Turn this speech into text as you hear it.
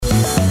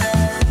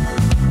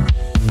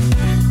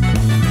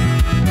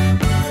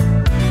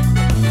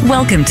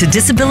Welcome to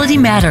Disability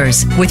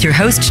Matters with your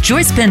host,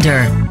 Joyce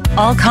Bender.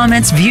 All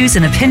comments, views,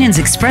 and opinions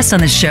expressed on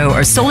the show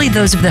are solely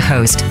those of the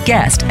host,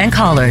 guest, and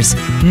callers.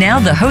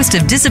 Now, the host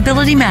of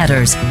Disability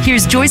Matters,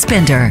 here's Joyce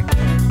Bender.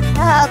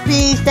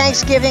 Happy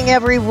Thanksgiving,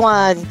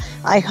 everyone.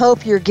 I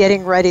hope you're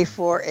getting ready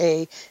for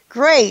a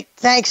great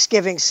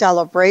Thanksgiving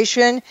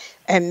celebration.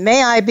 And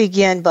may I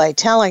begin by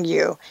telling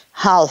you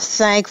how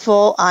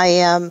thankful I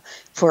am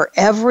for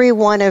every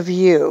one of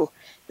you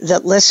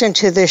that listen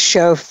to this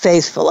show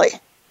faithfully.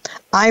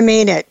 I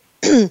mean it.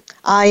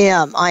 I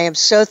am. I am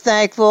so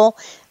thankful.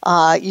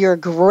 You're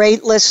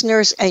great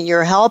listeners, and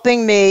you're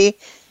helping me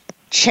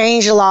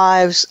change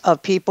lives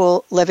of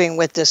people living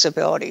with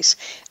disabilities.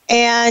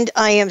 And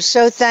I am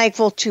so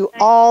thankful to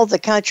all the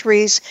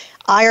countries.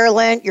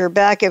 Ireland, you're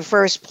back in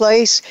first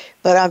place,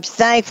 but I'm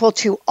thankful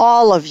to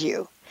all of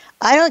you.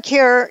 I don't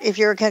care if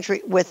you're a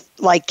country with,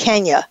 like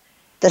Kenya,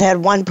 that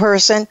had one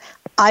person.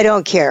 I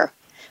don't care.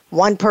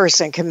 One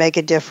person can make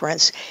a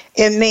difference.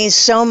 It means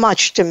so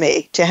much to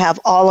me to have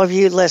all of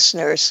you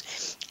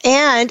listeners.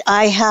 And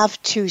I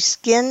have to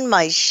skin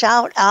my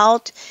shout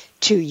out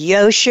to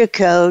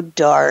Yoshiko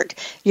Dart.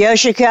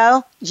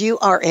 Yoshiko, you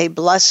are a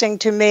blessing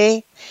to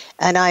me,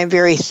 and I am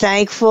very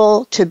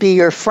thankful to be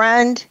your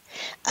friend,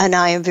 and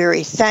I am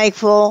very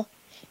thankful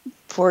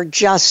for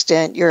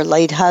Justin, your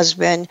late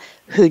husband,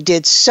 who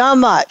did so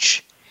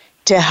much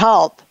to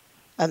help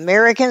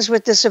Americans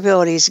with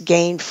disabilities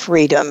gain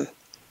freedom.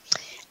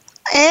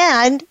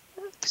 And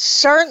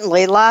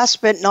certainly,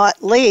 last but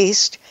not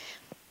least,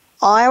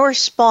 our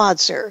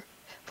sponsor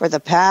for the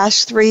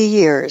past 3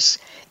 years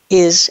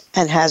is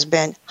and has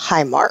been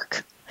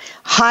Highmark.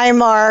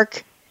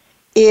 Highmark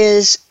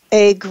is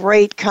a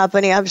great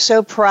company. I'm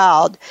so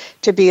proud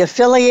to be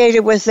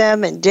affiliated with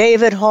them, and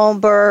David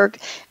Holmberg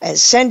and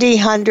Cindy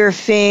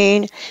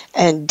Hunderfeen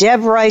and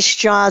Deb Rice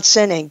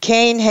Johnson and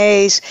Kane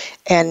Hayes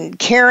and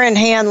Karen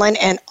Hanlon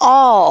and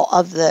all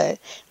of the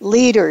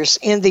leaders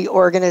in the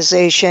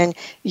organization.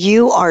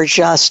 You are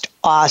just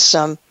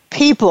awesome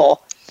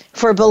people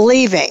for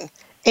believing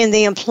in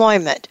the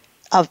employment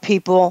of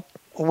people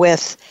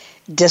with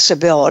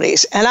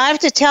disabilities. And I have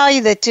to tell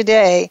you that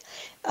today,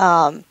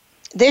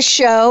 this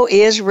show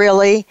is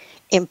really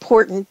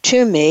important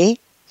to me,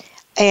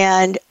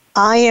 and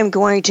I am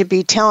going to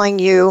be telling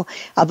you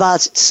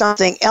about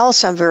something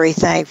else I'm very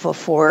thankful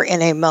for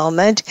in a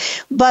moment.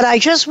 But I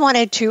just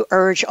wanted to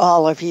urge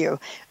all of you,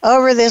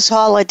 over this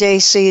holiday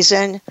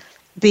season,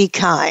 be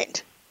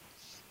kind.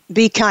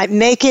 Be kind.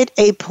 Make it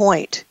a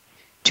point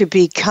to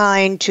be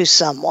kind to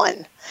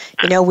someone.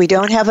 You know, we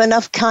don't have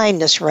enough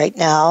kindness right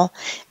now,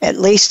 at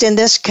least in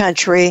this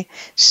country.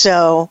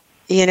 So,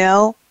 you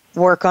know,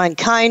 work on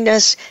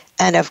kindness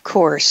and, of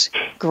course,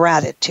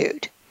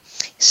 gratitude.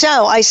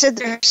 So I said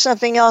there's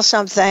something else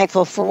I'm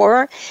thankful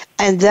for,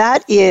 and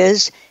that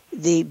is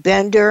the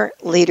Bender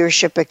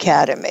Leadership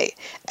Academy.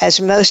 As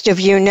most of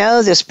you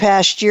know, this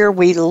past year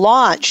we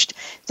launched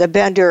the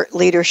Bender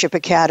Leadership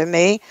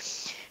Academy,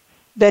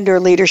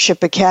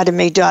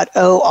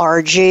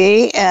 benderleadershipacademy.org,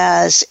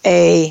 as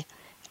a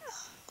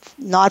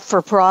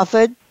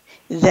not-for-profit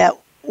that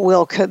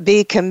will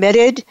be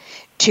committed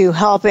to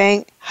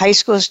helping high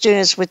school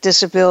students with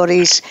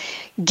disabilities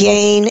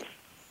gain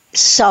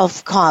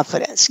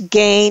self-confidence,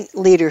 gain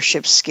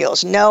leadership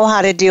skills, know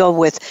how to deal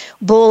with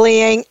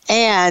bullying,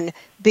 and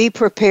be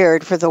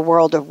prepared for the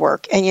world of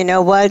work. And you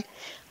know what?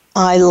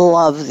 I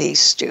love these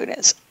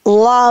students.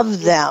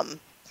 Love them.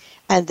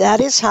 And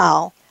that is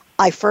how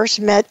I first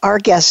met our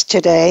guest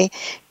today,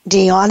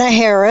 Deanna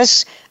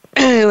Harris,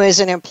 who is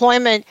an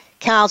employment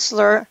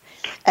counselor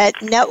at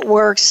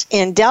Networks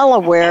in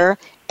Delaware,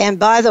 and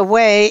by the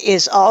way,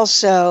 is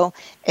also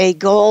a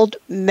gold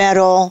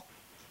medal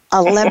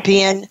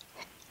Olympian.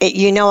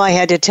 You know I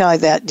had to tell you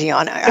that,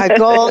 Deanna. A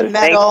gold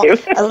medal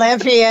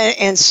Olympian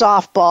in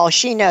softball.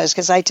 She knows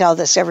because I tell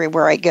this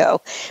everywhere I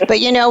go. But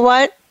you know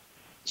what?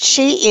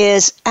 She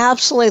is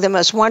absolutely the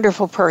most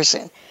wonderful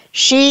person.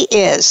 She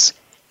is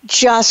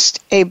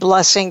just a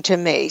blessing to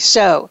me.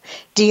 So,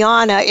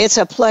 Deanna, it's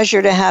a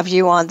pleasure to have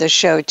you on the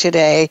show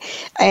today.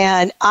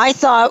 And I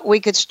thought we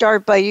could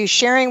start by you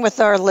sharing with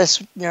our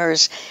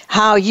listeners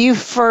how you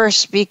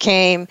first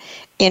became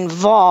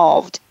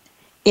involved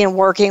in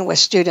working with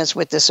students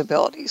with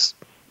disabilities.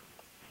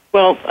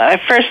 Well,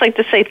 I'd first like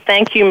to say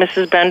thank you,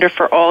 Mrs. Bender,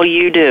 for all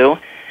you do.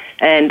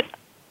 And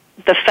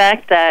the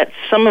fact that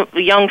some of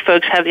the young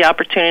folks have the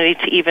opportunity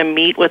to even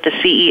meet with the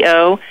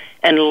CEO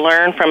and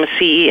learn from a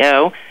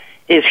CEO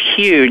is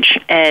huge,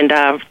 and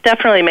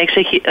definitely makes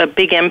a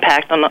big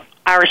impact on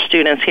our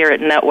students here at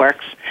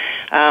Networks.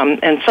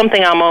 And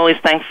something I'm always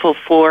thankful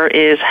for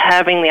is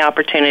having the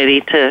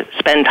opportunity to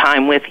spend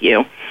time with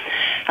you.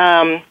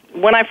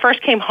 When I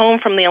first came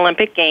home from the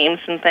Olympic Games,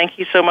 and thank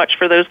you so much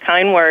for those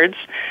kind words,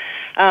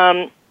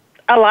 a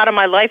lot of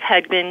my life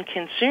had been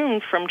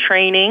consumed from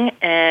training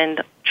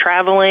and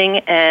traveling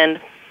and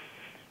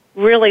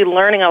really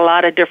learning a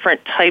lot of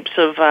different types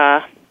of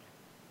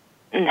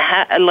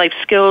life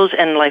skills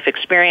and life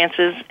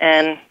experiences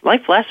and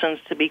life lessons,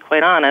 to be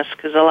quite honest,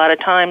 because a lot of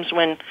times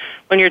when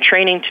you're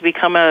training to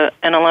become an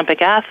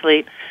Olympic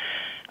athlete,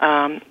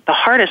 The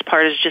hardest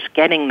part is just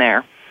getting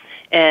there.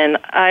 And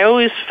I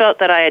always felt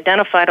that I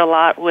identified a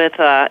lot with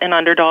an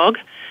underdog.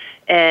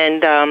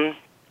 And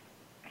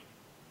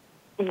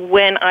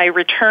when I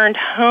returned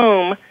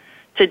home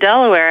to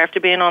Delaware after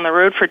being on the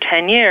road for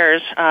 10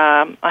 years,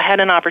 I had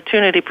an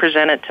opportunity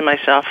presented to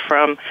myself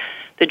from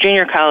the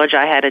junior college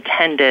I had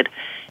attended.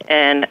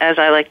 And as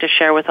I like to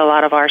share with a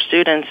lot of our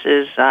students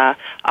is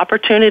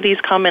opportunities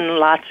come in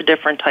lots of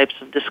different types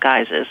of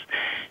disguises.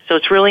 So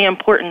it's really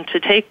important to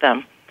take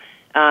them.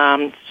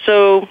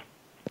 So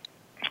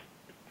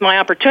my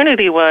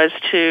opportunity was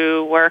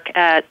to work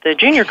at the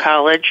junior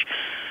college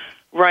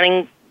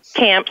running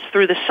camps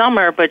through the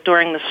summer, but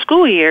during the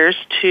school years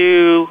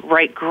to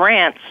write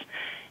grants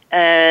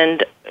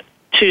and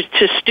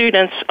to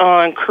students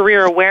on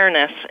career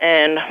awareness.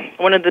 And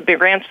one of the big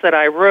grants that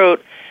I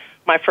wrote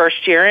my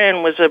first year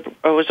in was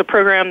a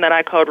program that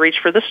I called Reach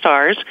for the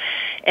Stars,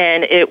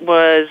 and it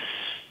was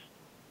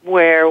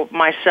where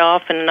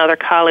myself and another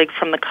colleague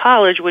from the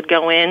college would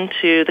go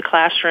into the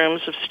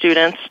classrooms of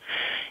students,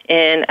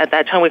 and at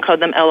that time we called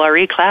them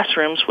LRE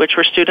classrooms, which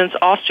were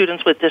all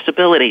students with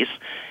disabilities.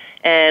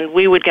 And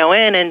we would go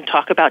in and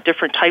talk about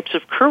different types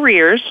of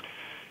careers.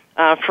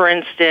 For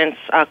instance,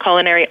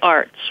 culinary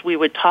arts. We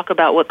would talk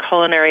about what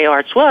culinary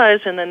arts was,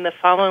 and then the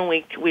following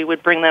week we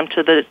would bring them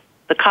to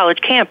the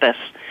college campus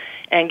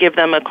and give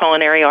them a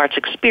culinary arts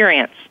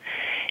experience.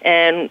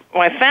 And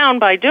I found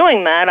by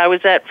doing that, I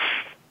was at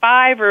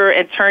 5 or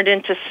it turned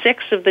into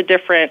 6 of the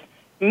different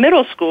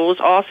middle schools,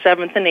 all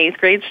 7th and 8th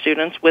grade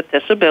students with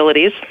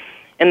disabilities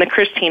in the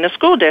Christina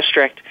School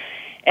District.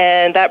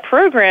 And that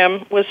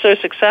program was so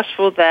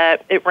successful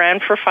that it ran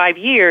for 5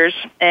 years,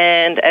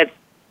 and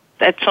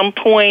at some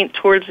point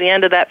towards the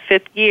end of that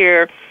 5th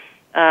year,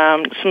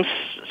 some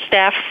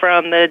staff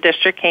from the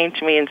district came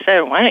to me and said,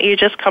 why don't you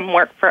just come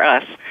work for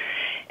us?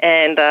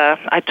 And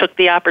I took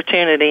the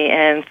opportunity,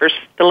 and for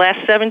the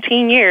last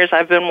 17 years,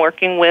 I've been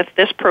working with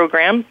this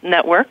program,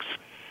 Networks,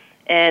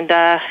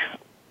 and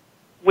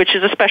which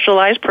is a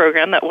specialized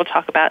program that we'll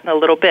talk about in a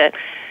little bit.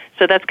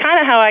 So that's kind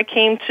of how I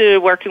came to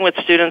working with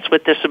students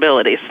with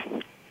disabilities.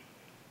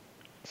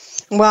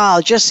 Wow,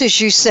 just as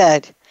you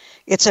said,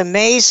 it's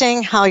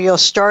amazing how you'll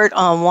start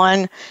on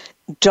one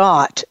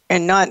dot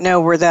and not know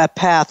where that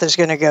path is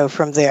going to go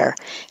from there.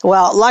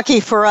 Well, lucky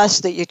for us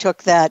that you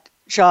took that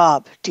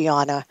job,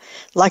 Deanna.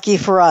 Lucky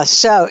for us.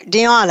 So,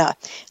 Deanna,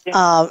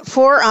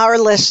 for our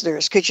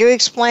listeners, could you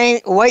explain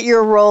what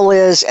your role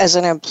is as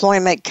an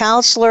employment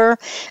counselor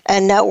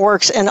and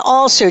Networks, and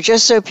also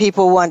just so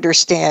people will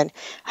understand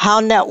how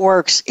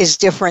Networks is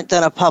different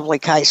than a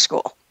public high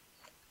school?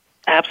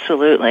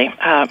 Absolutely.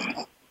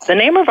 The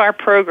name of our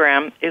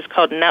program is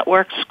called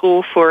Network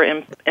School for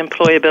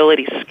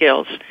Employability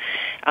Skills.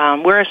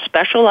 We're a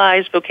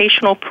specialized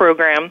vocational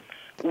program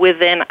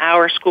within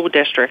our school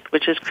district,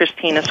 which is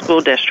Christina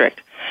School District.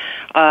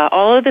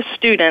 All of the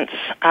students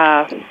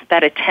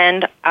that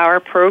attend our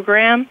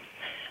program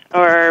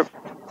are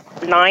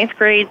 9th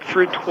grade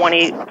through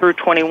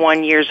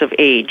 21 years of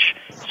age,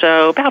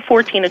 so about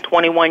 14 to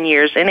 21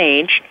 years in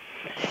age.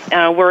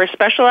 We're a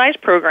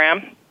specialized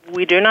program.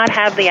 We do not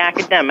have the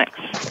academics.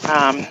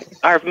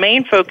 Our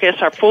main focus,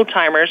 our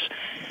full-timers,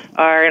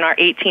 are in our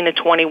 18 to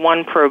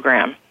 21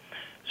 program.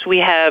 So we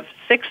have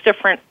 6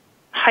 different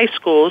high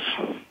schools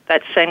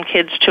that send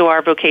kids to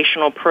our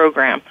vocational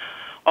program.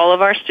 All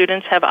of our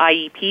students have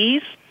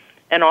IEPs,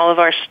 and all of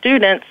our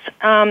students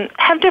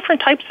have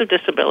different types of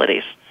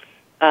disabilities.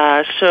 We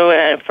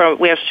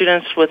have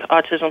students with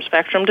autism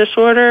spectrum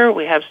disorder,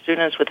 we have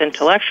students with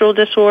intellectual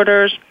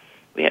disorders,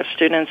 we have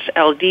students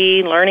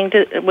LD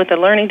with a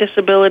learning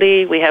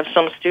disability, we have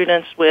some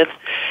students with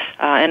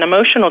an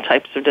emotional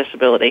types of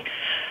disability.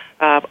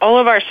 All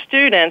of our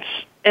students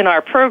in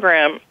our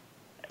program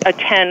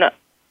attend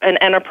an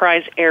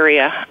enterprise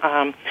area,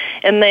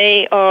 and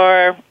they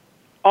are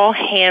all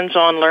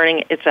hands-on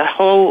learning. It's a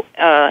whole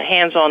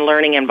hands-on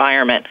learning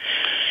environment,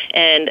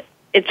 and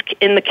it's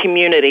in the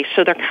community.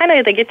 So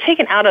they get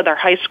taken out of their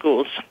high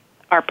schools.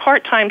 Our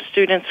part-time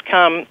students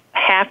come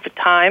half the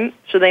time,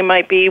 so they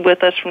might be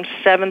with us from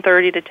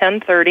 7:30 to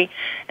 10:30,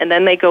 and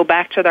then they go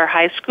back to their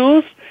high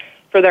schools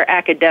for their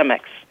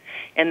academics.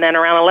 And then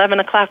around 11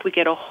 o'clock, we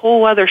get a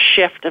whole other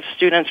shift of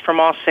students from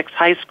all 6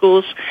 high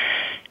schools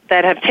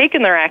that have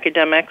taken their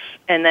academics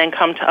and then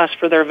come to us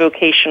for their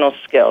vocational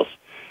skills.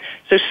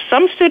 So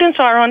some students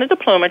are on a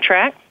diploma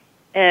track,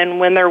 and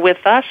when they're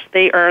with us,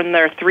 they earn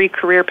their 3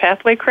 career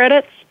pathway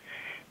credits.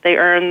 They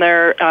earn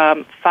their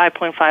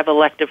 5.5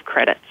 elective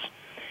credits.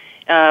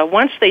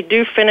 Once they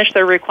do finish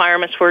their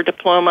requirements for a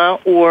diploma,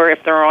 or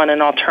if they're on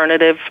an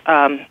alternative,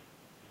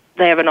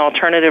 they have an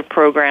alternative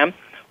program,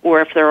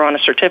 or if they're on a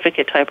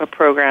certificate type of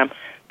program,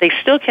 they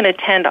still can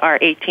attend our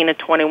 18 to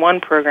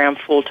 21 program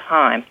full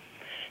time.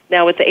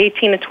 Now, with the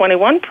 18 to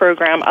 21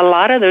 program, a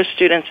lot of those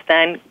students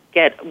then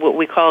get what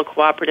we call a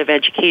cooperative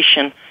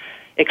education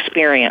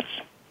experience.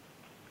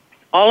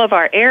 All of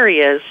our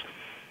areas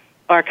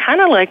are kind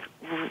of like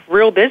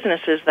real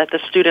businesses that the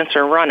students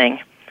are running.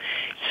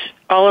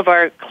 All of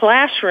our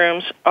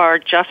classrooms are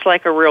just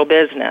like a real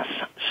business.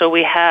 So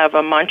we have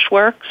a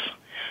Munchworks,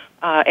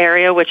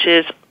 area, which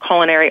is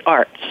culinary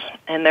arts.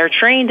 And they're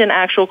trained in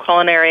actual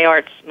culinary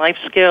arts, life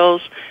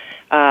skills.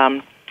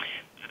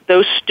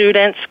 Those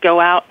students go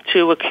out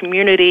to a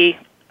community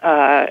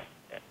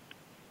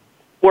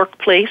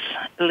workplace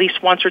at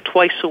least once or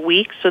twice a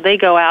week. So they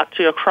go out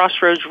to a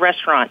Crossroads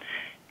restaurant.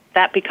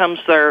 That becomes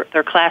their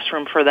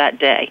classroom for that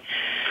day.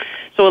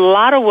 So a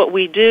lot of what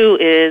we do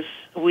is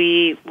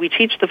we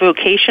teach the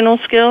vocational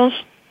skills.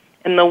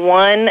 And the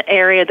one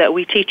area that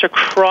we teach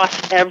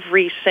across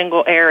every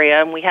single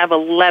area, and we have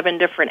 11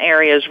 different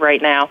areas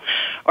right now,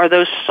 are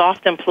those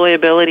soft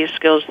employability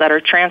skills that are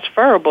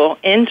transferable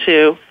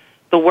into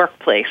the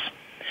workplace.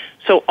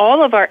 So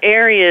all of our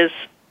areas,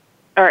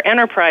 our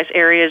enterprise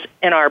areas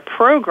in our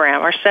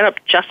program are set up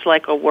just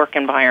like a work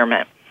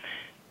environment.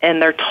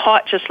 And they're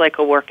taught just like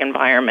a work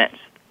environment.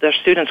 The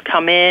students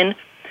come in,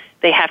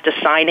 they have to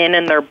sign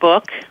in their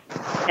book,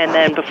 and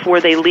then before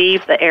they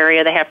leave the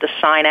area, they have to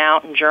sign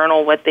out and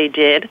journal what they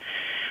did.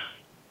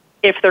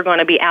 If they're going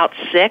to be out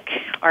sick,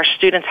 our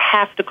students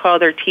have to call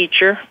their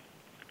teacher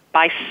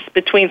by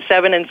between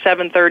 7 and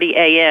 7:30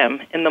 a.m.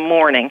 in the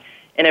morning.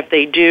 And if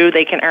they do,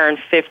 they can earn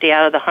 50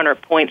 out of the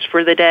 100 points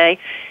for the day.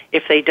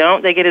 If they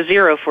don't, they get a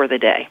 0 for the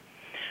day.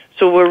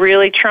 So we're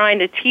really trying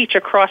to teach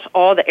across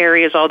all the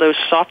areas, all those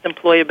soft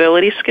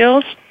employability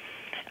skills.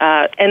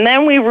 And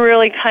then we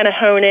really kind of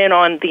hone in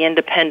on the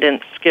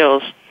independent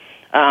skills,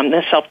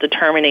 the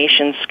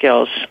self-determination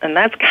skills. And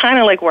that's kind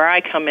of like where I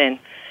come in.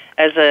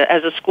 As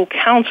a school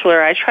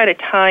counselor, I try to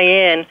tie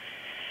in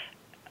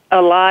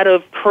a lot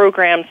of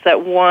programs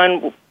that,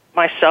 one,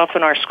 myself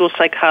and our school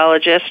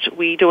psychologist,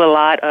 we do a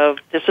lot of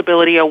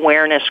disability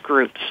awareness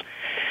groups.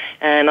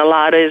 And a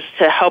lot is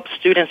to help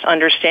students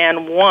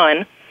understand,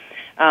 one,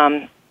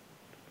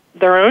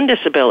 their own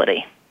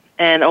disability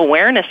and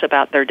awareness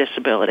about their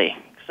disability.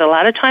 So a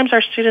lot of times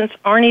our students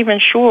aren't even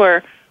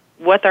sure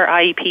what their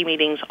IEP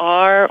meetings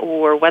are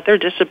or what their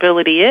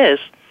disability is.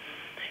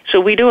 So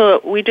we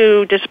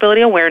do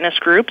disability awareness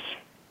groups,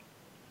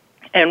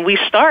 and we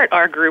start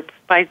our group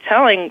by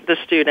telling the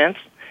students,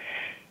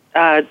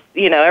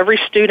 every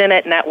student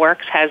at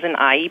Networks has an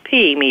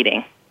IEP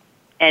meeting.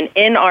 And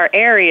in our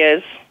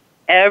areas,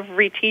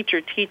 every teacher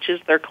teaches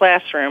their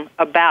classroom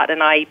about an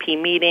IEP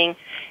meeting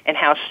and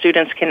how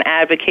students can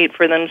advocate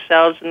for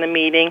themselves in the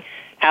meeting,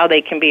 how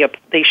they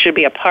should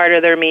be a part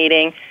of their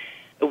meeting.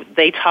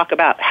 They talk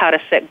about how to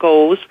set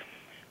goals.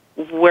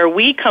 Where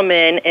we come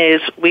in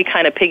is we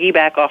kind of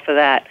piggyback off of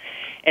that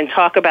and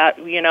talk about,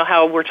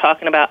 how we're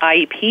talking about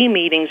IEP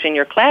meetings in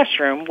your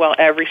classroom. Well,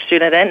 every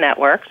student at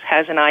Networks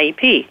has an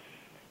IEP.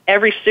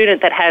 Every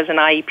student that has an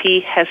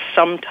IEP has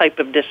some type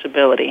of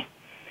disability.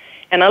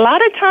 And a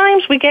lot of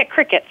times we get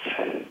crickets,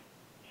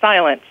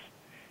 silence.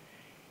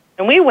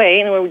 And we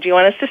wait, and do you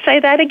want us to say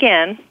that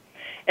again?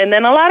 And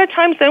then a lot of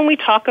times then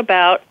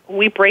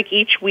we break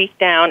each week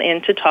down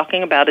into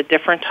talking about a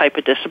different type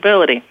of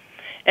disability.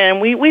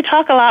 And we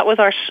talk a lot with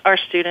our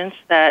students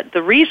that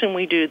the reason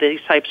we do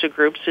these types of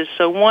groups is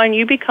so, one,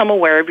 you become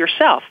aware of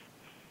yourself,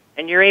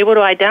 and you're able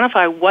to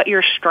identify what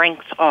your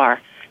strengths are,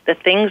 the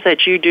things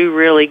that you do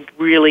really,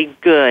 really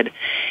good.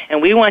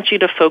 And we want you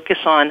to focus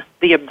on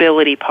the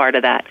ability part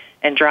of that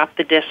and drop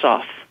the diss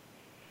off.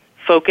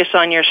 Focus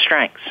on your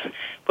strengths.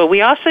 But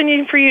we also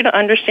need for you to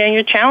understand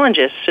your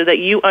challenges so that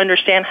you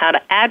understand how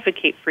to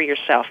advocate for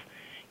yourself.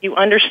 You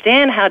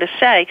understand how to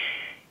say,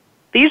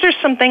 these are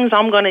some things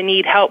I'm going to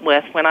need help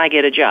with when I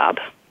get a job,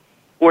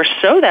 or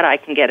so that I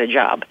can get a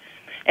job.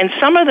 And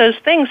some of those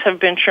things have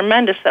been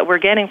tremendous that we're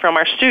getting from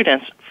our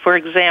students. For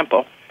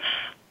example,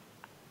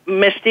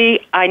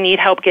 Misty, I need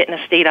help getting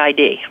a state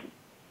ID.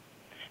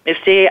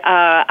 Misty,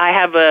 I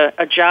have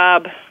a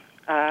job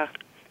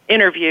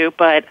interview,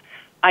 but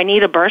I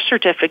need a birth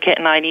certificate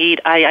and I need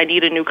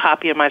a new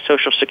copy of my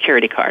Social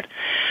Security card.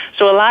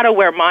 So a lot of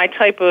where my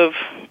type of,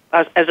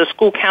 as a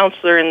school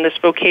counselor in this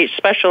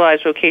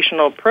specialized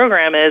vocational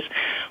program is,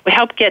 we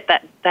help get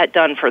that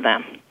done for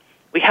them.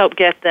 We help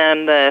get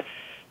them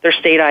their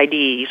state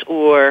IDs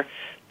or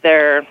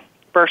their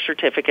birth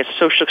certificates,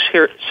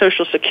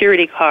 Social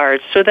Security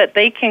cards, so that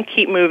they can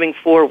keep moving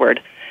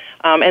forward.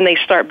 And they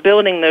start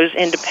building those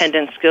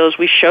independent skills.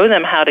 We show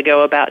them how to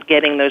go about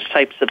getting those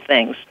types of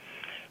things.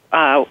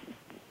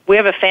 We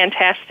have a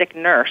fantastic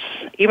nurse.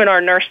 Even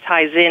our nurse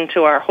ties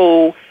into our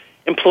whole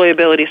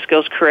employability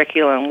skills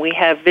curriculum. We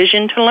have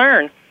Vision to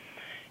Learn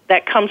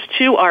that comes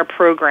to our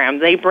program.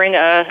 They bring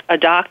a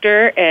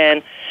doctor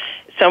and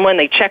someone,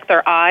 they check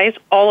their eyes.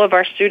 All of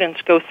our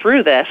students go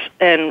through this,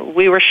 and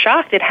we were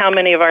shocked at how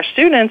many of our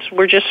students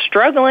were just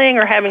struggling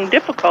or having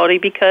difficulty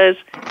because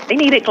they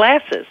needed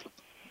glasses.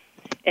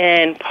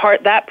 And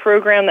that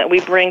program that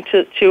we bring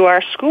to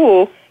our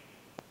school,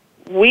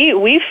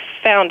 we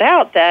found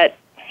out that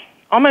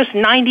almost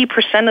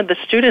 90% of the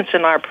students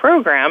in our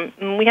program,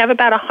 and we have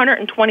about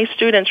 120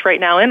 students right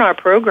now in our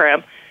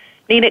program,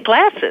 needed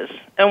glasses.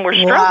 And we're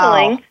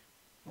struggling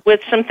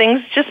with some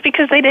things just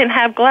because they didn't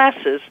have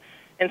glasses.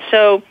 And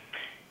so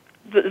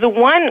the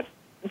one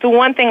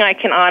thing I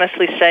can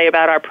honestly say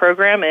about our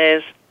program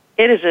is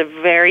it is a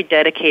very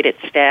dedicated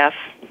staff,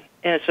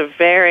 and it's a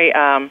very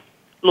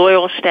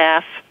loyal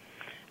staff.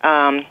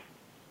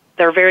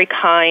 They're very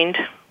kind.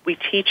 We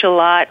teach a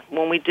lot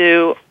when we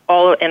do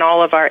in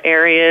all of our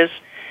areas.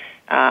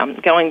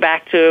 Going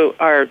back to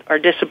our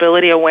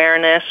disability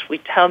awareness, we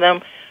tell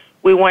them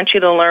we want you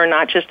to learn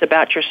not just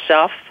about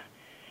yourself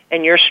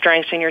and your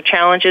strengths and your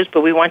challenges,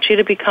 but we want you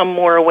to become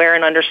more aware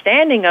and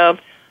understanding of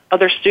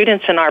other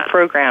students in our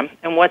program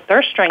and what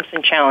their strengths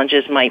and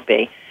challenges might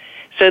be,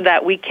 so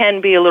that we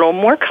can be a little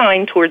more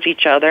kind towards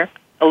each other,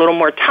 a little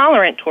more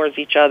tolerant towards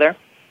each other.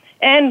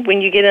 And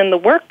when you get in the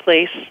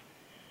workplace,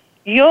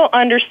 you'll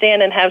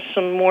understand and have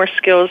some more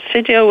skills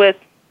to deal with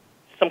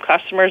some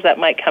customers that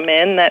might come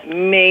in that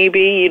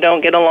maybe you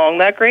don't get along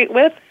that great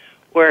with,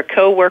 or a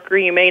coworker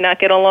you may not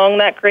get along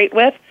that great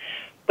with,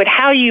 but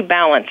how you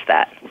balance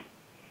that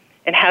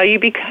and how you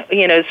become,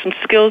 some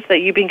skills that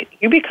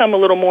you become a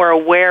little more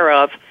aware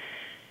of,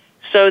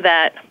 so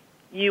that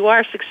you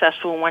are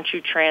successful once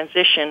you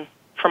transition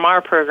from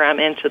our program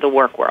into the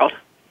work world.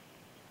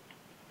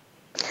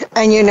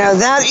 And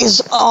that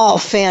is all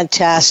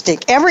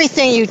fantastic.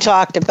 Everything you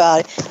talked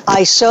about,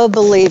 I so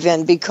believe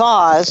in,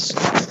 because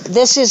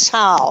this is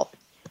how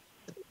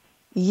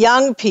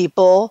young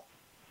people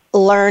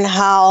learn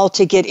how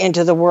to get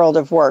into the world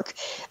of work.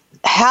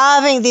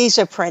 Having these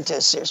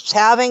apprentices,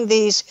 having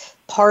these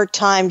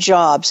part-time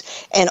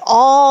jobs, and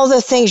all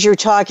the things you're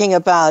talking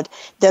about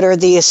that are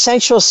the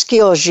essential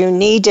skills you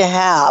need to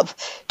have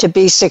to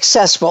be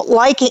successful,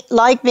 like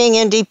being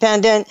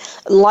independent,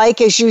 like,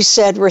 as you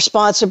said,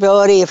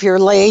 responsibility. If you're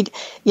late,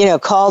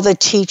 call the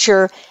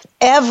teacher,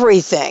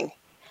 everything.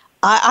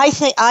 I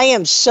think I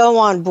am so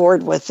on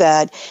board with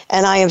that,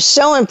 and I am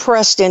so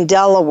impressed in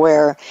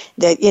Delaware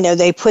that,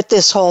 they put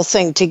this whole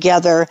thing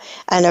together,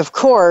 and of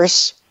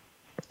course,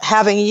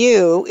 having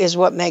you is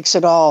what makes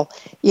it all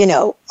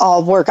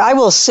work. I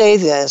will say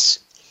this.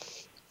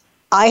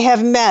 I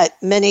have met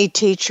many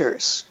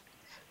teachers,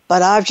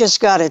 but I've just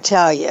got to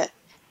tell you,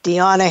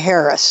 Deanna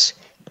Harris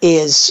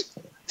is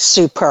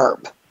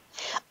superb.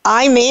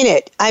 I mean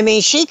it. I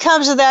mean, she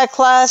comes to that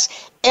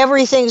class,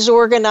 everything's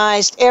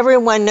organized,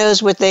 everyone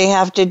knows what they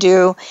have to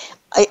do.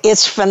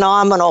 It's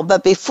phenomenal.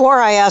 But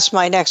before I ask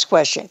my next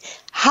question,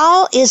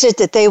 how is it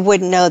that they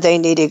wouldn't know they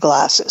needed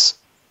glasses?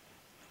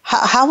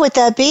 How would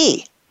that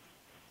be?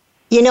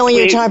 When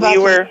you're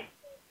talking about...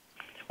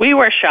 We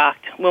were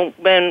shocked when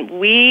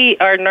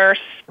our nurse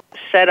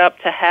set up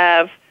to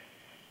have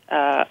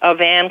a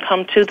van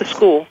come to the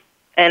school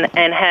and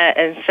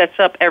sets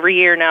up every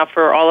year now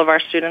for all of our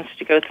students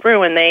to go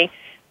through, and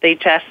they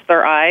test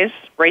their eyes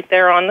right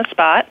there on the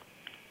spot.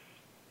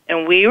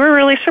 And we were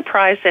really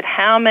surprised at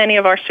how many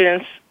of our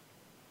students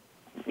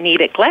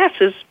needed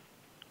glasses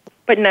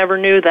but never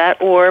knew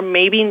that, or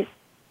maybe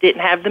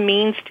didn't have the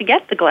means to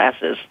get the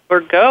glasses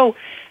or go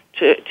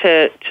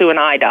to an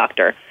eye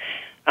doctor.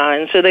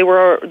 And so they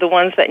were the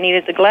ones that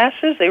needed the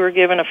glasses. They were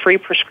given a free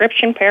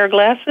prescription pair of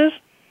glasses,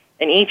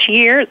 and each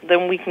year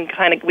then we can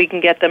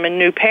get them a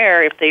new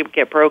pair if they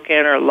get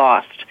broken or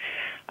lost.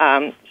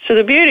 So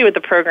the beauty with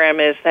the program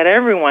is that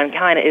everyone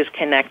kind of is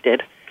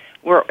connected.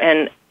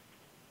 I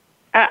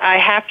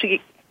have to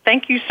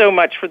thank you so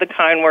much for the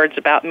kind words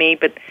about me,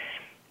 but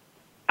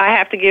I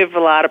have to give a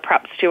lot of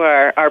props to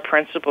our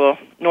principal,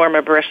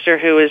 Norma Brister,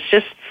 who is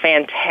just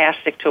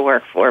fantastic to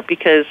work for,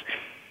 because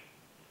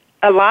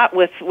a lot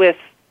with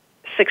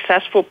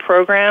successful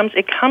programs,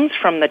 it comes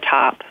from the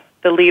top,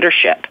 the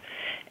leadership.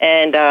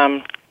 And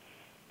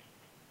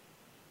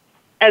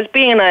as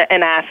being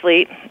an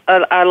athlete,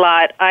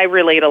 I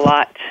relate a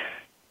lot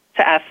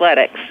to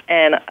athletics.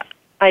 And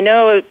I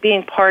know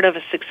being part of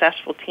a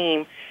successful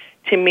team,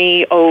 to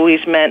me,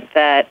 always meant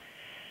that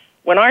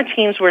when our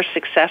teams were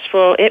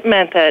successful, it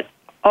meant that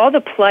all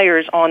the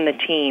players on the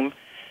team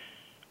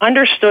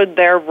understood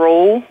their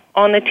role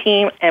on the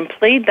team and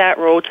played that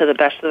role to the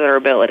best of their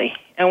ability.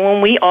 And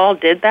when we all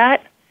did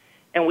that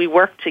and we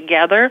worked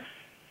together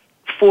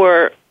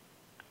for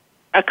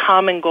a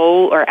common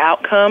goal or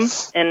outcome,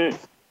 and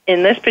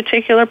in this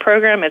particular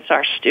program, it's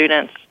our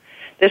students.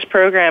 This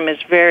program is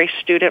very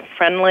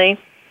student-friendly.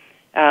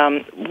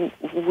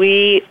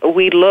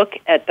 We look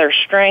at their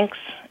strengths.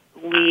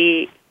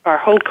 Our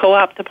whole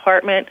co-op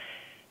department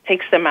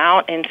takes them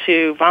out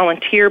into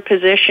volunteer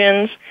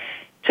positions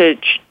to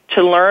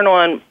learn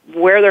on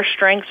where their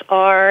strengths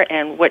are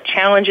and what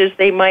challenges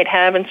they might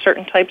have in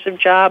certain types of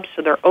jobs.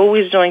 So they're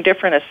always doing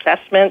different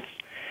assessments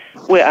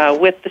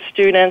with the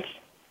students.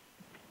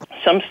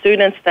 Some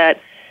students that,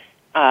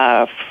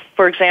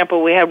 for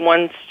example, we had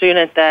one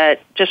student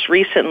that just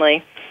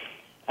recently,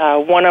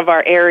 one of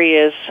our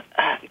areas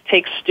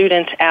takes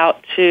students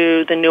out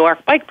to the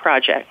Newark Bike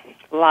Project.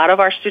 A lot of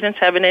our students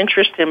have an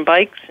interest in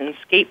bikes and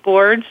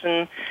skateboards,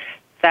 and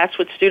that's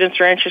what students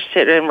are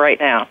interested in right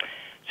now.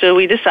 So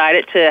we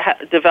decided to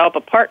develop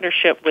a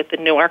partnership with the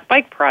Newark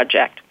Bike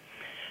Project.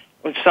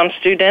 With some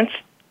students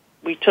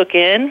we took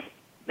in,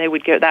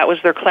 that was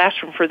their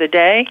classroom for the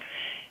day,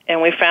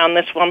 and we found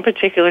this one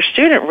particular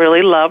student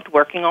really loved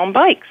working on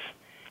bikes.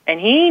 And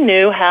he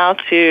knew how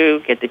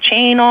to get the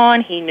chain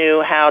on, he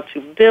knew how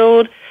to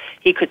build,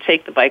 he could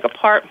take the bike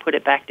apart and put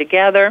it back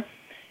together.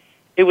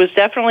 it was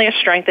definitely a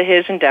strength of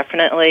his and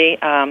definitely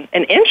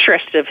an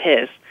interest of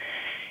his.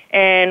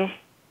 And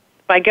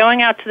by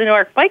going out to the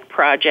Newark Bike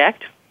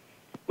Project,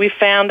 we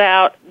found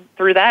out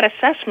through that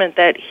assessment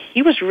that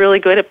he was really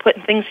good at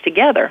putting things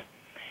together.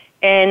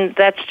 And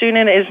that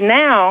student is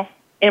now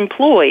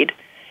employed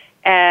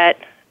at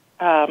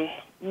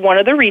one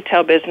of the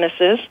retail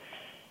businesses.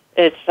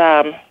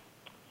 It's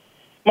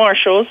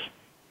Marshall's.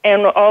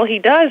 And all he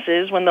does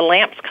is when the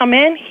lamps come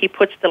in, he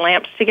puts the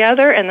lamps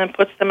together and then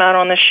puts them out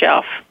on the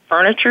shelf.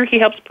 Furniture he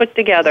helps put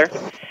together.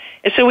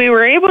 And so we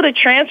were able to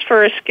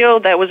transfer a skill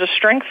that was a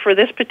strength for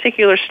this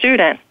particular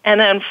student. And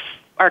then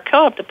our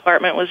co-op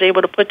department was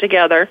able to put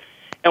together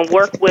and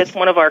work with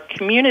one of our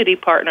community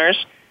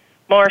partners,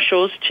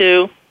 Marshall's,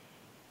 to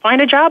find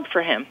a job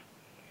for him.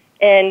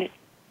 And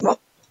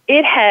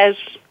it has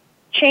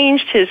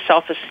changed his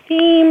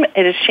self-esteem.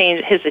 It has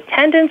changed his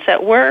attendance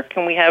at work.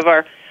 And we have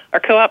our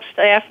co-op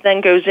staff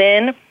then goes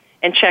in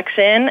and checks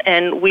in,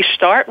 and we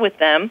start with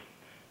them.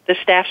 The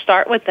staff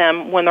start with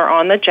them when they're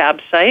on the job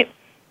site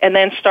and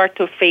then start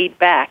to fade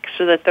back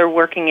so that they're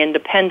working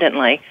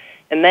independently.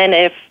 And then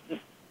if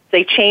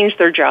they change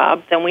their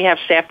job, then we have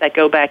staff that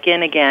go back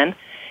in again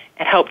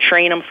and help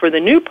train them for the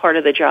new part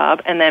of the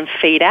job and then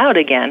fade out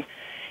again.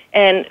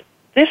 And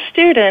this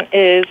student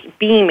is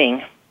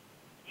beaming.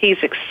 He's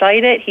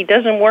excited. He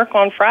doesn't work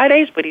on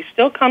Fridays, but he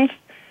still comes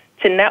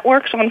to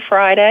networks on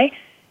Friday.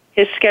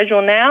 His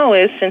schedule now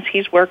is, since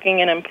he's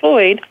working and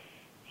employed,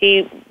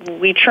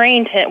 we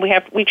trained him.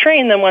 We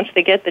train them once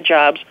they get the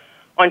jobs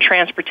on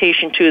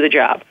transportation to the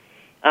job,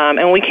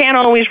 and we can't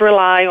always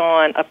rely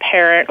on a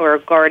parent or a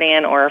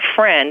guardian or a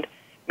friend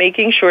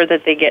making sure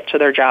that they get to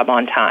their job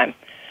on time.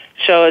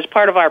 So, as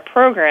part of our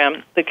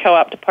program, the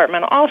co-op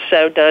department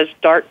also does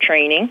DART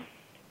training,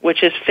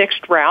 which is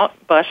fixed route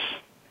bus,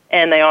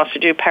 and they also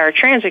do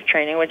paratransit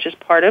training, which is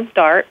part of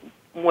DART,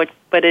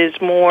 but is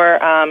more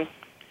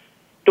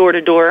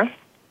door-to-door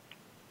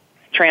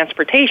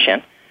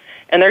transportation.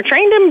 And they're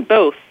trained in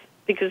both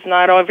because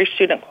not every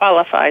student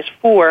qualifies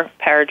for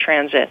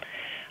paratransit.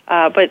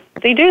 But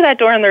they do that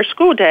during their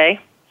school day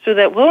so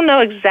that we'll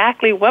know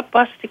exactly what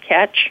bus to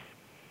catch,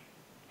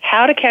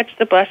 how to catch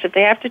the bus if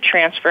they have to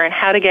transfer, and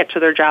how to get to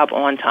their job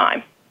on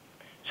time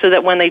so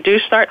that when they do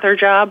start their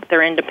job,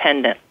 they're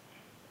independent.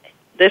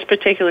 This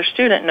particular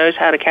student knows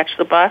how to catch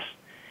the bus.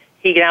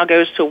 He now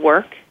goes to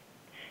work,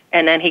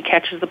 and then he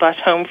catches the bus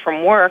home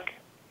from work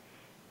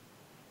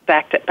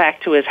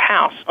back to his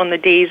house. On the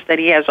days that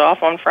he has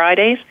off on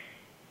Fridays,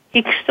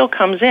 he still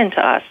comes in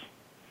to us,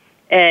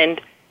 and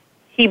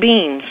he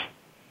beams.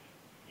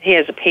 He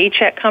has a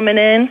paycheck coming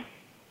in.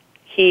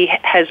 He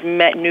has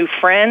met new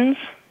friends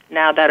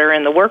now that are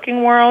in the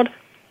working world,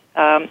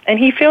 and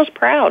he feels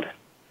proud.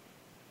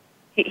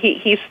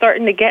 He's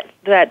starting to get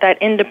that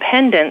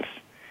independence,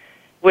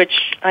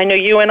 which I know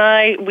you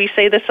and we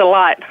say this a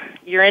lot.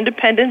 Your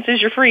independence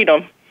is your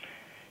freedom.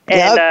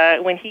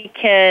 And when he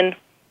can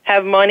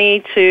have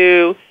money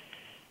to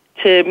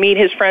meet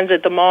his friends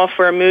at the mall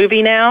for a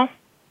movie now,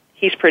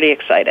 he's pretty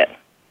excited.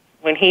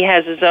 When he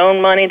has his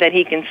own money that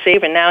he can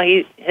save, and now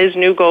his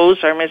new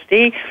goals are, Ms.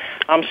 D,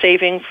 I'm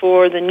saving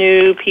for the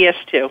new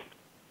PS2.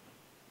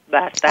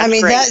 That's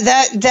great.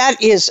 That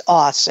is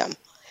awesome.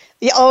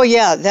 Oh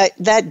yeah,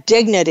 that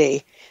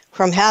dignity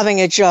from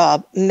having a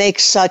job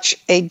makes such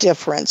a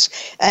difference.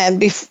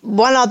 And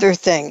one other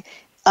thing.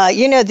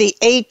 The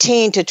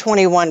 18 to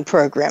 21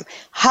 program,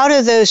 how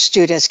do those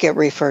students get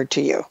referred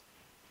to you?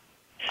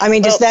 I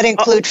mean, does that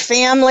include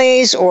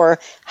families, or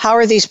how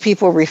are these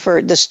people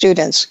the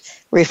students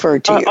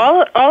referred to you?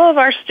 All of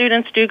our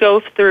students do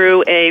go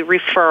through a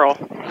referral.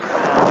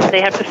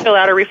 They have to fill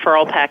out a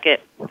referral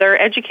packet. Their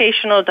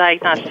educational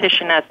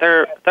diagnostician at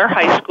their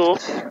high school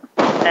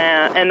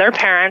and their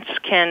parents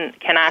can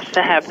ask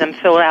to have them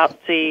fill out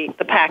the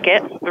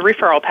packet, the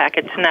referral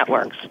packet to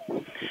networks.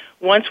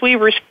 Once we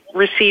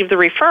receive the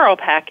referral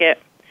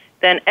packet,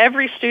 then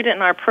every student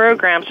in our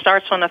program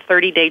starts on a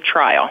 30-day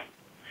trial.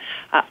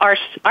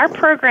 Our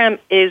program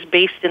is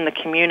based in the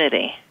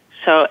community,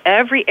 so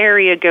every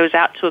area goes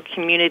out to a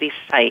community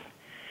site.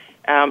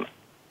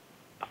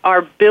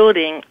 Our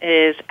building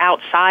is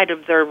outside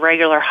of their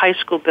regular high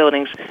school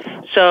buildings,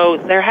 so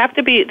they have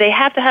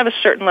to have a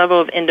certain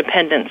level of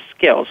independent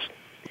skills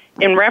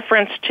in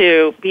reference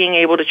to being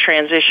able to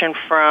transition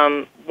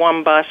from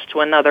one bus to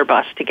another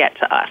bus to get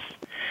to us.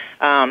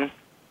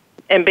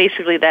 And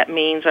basically that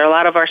means that a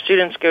lot of our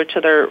students go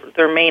to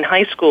their main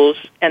high schools,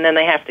 and then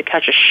they have to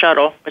catch a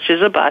shuttle, which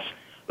is a bus,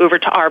 over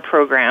to our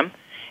program,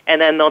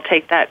 and then they'll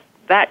take that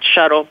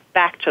shuttle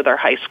back to their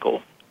high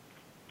school.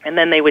 And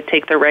then they would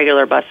take their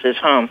regular buses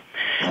home.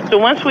 So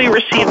once we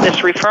receive this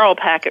referral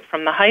packet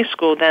from the high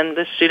school, then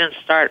the students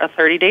start a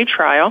 30-day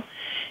trial.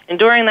 And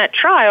during that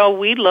trial,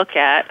 we look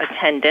at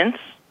attendance,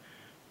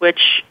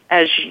 which,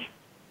 as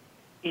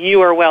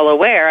you are well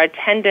aware,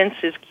 attendance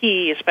is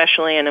key,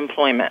 especially in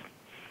employment.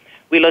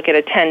 We look at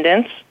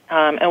attendance,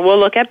 and we'll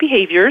look at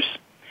behaviors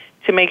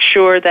to make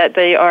sure that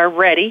they are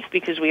ready,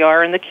 because we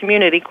are in the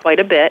community quite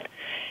a bit.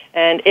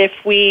 And if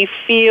we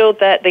feel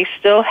that they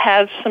still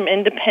have some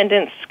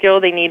independent skill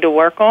they need to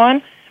work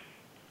on,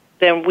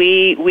 then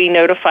we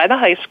notify the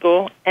high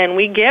school and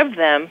we give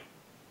them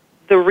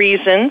the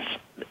reasons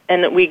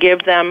and that we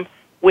give them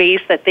ways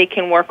that they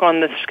can work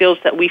on the skills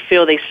that we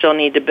feel they still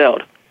need to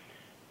build.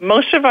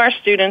 Most of our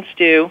students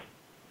do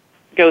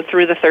go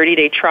through the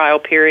 30-day trial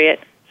period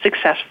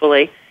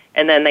successfully,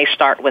 and then they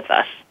start with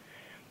us.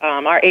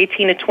 Our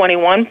 18 to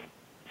 21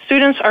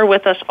 students are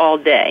with us all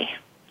day.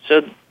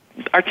 So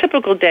our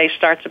typical day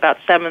starts about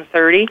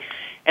 7:30,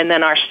 and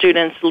then our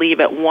students leave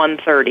at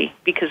 1:30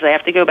 because they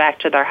have to go back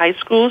to their high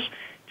schools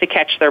to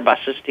catch their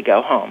buses to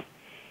go home.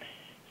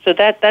 So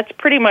that's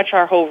pretty much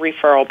our whole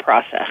referral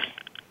process.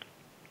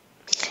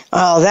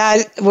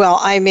 Oh,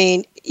 I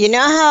mean, you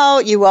know how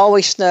you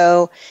always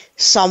know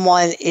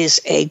someone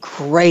is a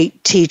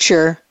great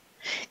teacher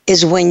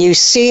is when you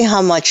see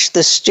how much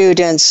the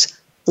students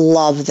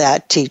love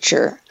that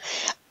teacher.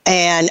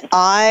 And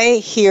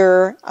I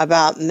hear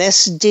about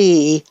Miss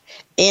D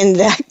in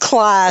that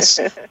class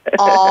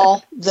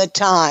all the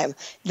time.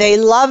 They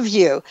love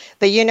you.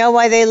 But you know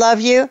why they love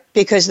you?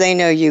 Because they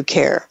know you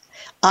care.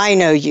 I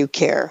know you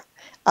care.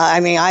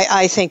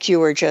 I think you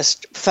were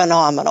just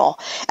phenomenal.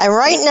 And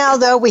right now,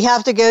 though, we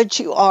have to go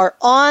to our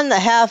On the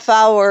Half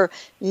Hour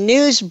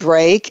news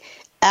break,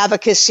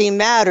 Advocacy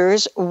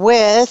Matters,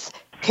 with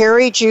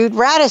Perry Jude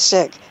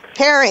Radisick.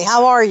 Perry,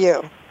 how are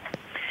you?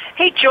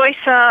 Hey, Joyce,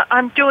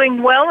 I'm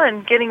doing well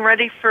and getting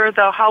ready for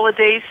the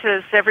holidays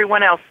as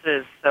everyone else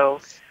is.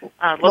 So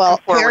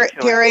looking forward to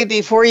it. Perry,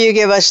 before you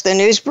give us the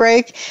news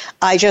break,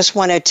 I just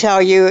want to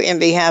tell you in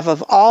behalf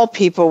of all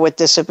people with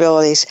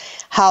disabilities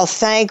how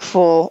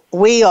thankful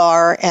we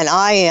are and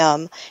I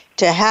am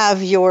to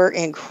have your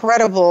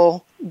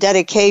incredible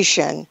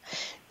dedication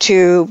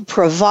to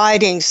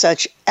providing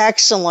such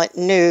excellent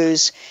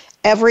news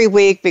every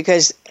week,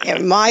 because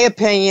in my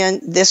opinion,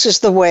 this is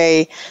the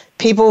way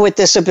people with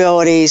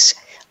disabilities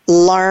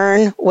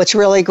learn what's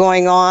really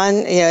going on.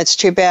 You know, it's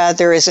too bad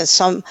there isn't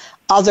some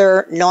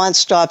other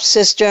nonstop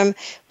system,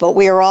 but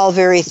we are all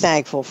very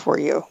thankful for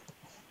you.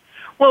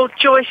 Well,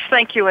 Joyce,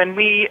 thank you, and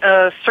we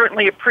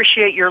certainly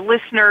appreciate your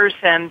listeners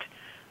and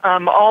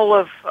all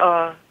of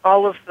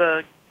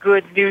the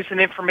good news and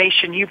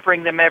information you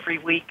bring them every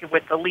week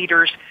with the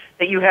leaders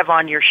that you have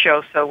on your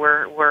show. So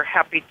we're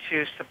happy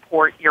to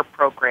support your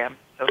program.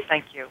 So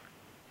thank you.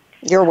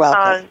 You're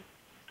welcome.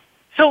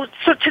 So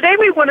today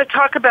we want to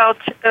talk about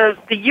the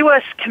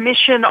U.S.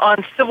 Commission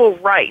on Civil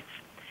Rights,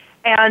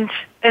 and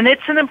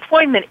it's an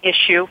employment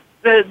issue.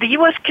 The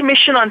U.S.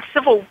 Commission on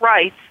Civil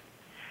Rights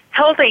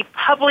held a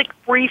public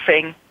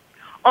briefing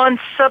on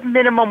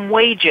subminimum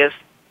wages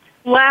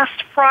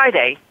last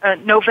Friday,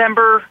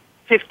 November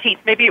 15th.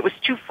 Maybe it was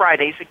 2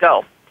 Fridays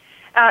ago.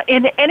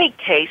 In any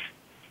case,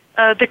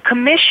 the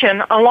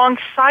Commission,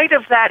 alongside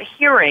of that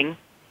hearing,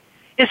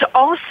 is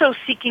also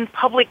seeking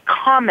public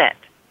comment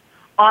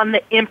on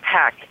the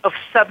impact of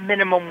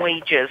subminimum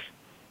wages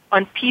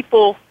on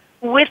people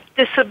with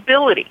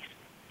disabilities.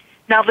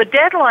 Now, the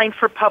deadline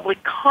for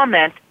public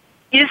comment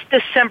is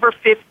December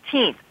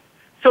 15th,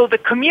 so the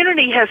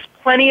community has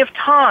plenty of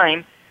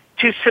time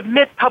to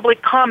submit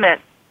public comment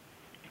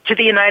to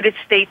the United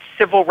States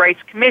Civil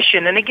Rights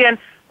Commission. And again,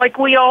 like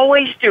we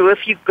always do,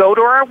 if you go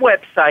to our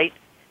website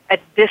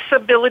at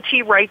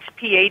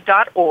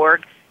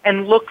disabilityrightspa.org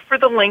and look for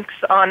the links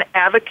on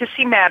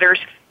Advocacy Matters,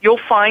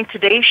 you'll find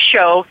today's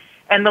show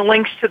and the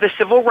links to the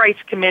Civil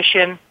Rights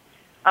Commission,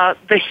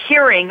 the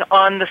hearing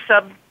on the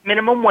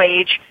sub-minimum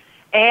wage,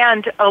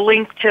 and a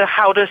link to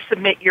how to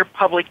submit your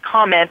public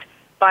comment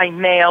by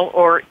mail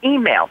or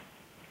email.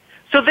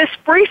 So this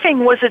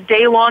briefing was a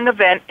day-long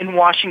event in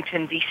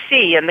Washington,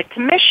 D.C., and the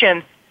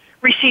Commission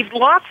received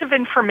lots of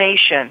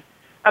information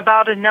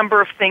about a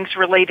number of things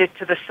related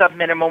to the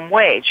sub-minimum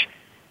wage.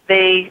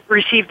 They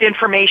received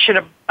information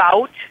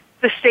about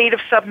the state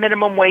of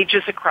sub-minimum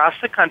wages across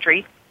the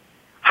country,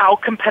 how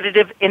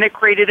competitive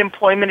integrated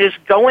employment is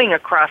going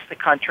across the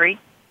country.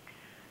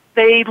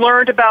 They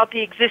learned about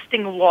the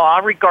existing law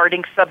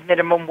regarding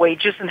sub-minimum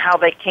wages and how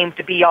they came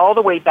to be all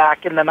the way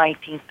back in the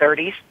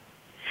 1930s.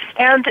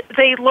 And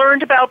they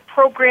learned about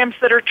programs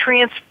that are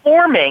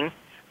transforming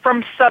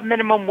from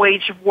sub-minimum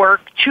wage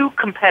work to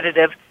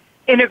competitive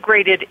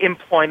integrated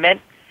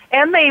employment.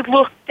 And they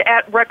looked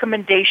at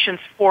recommendations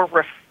for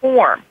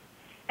reform.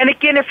 And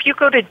again, if you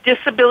go to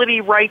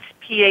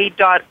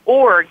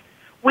disabilityrightspa.org,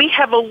 we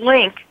have a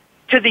link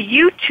to the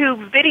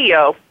YouTube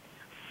video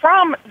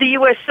from the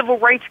U.S. Civil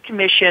Rights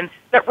Commission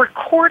that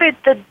recorded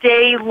the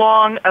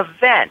day-long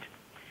event.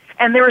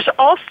 And there's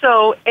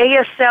also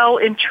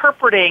ASL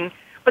interpreting,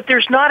 but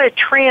there's not a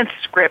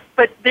transcript,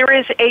 but there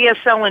is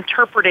ASL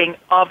interpreting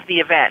of the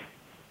event.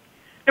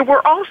 There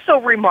were also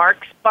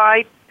remarks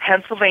by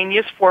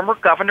Pennsylvania's former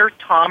governor,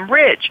 Tom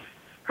Ridge,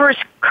 who is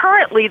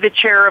currently the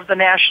chair of the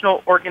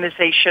National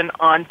Organization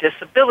on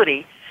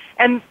Disability.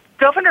 And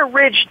Governor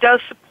Ridge does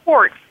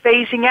support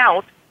phasing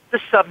out the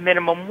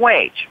sub-minimum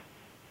wage.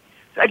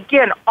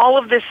 Again, all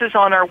of this is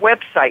on our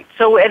website.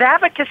 So at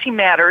Advocacy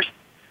Matters,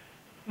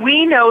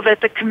 we know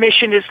that the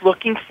Commission is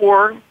looking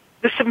for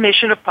the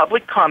submission of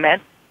public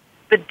comment.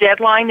 The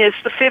deadline is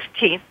the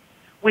 15th.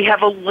 We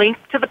have a link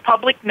to the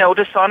public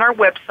notice on our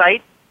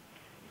website.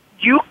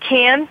 You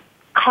can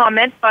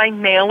comment by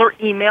mail or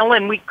email,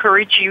 and we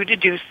encourage you to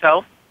do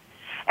so.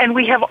 And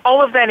we have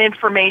all of that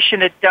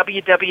information at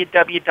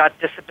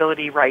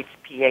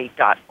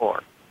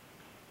www.disabilityrightspa.org.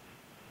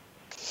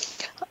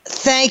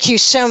 Thank you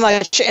so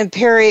much. And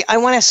Perry, I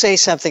want to say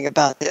something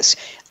about this.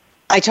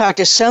 I talk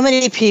to so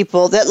many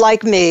people that,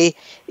 like me,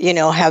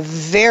 have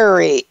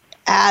very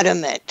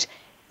adamant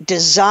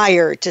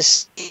desire to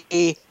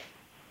see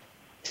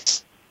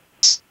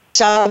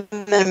some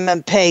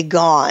minimum pay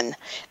gone.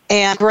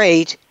 And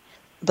great,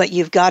 but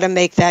you've got to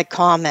make that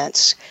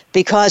comments,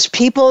 because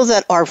people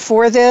that are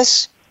for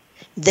this,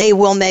 they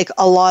will make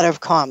a lot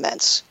of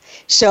comments.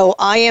 So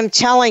I am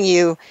telling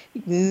you,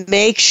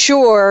 make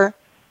sure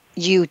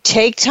you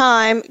take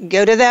time,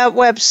 go to that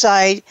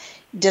website,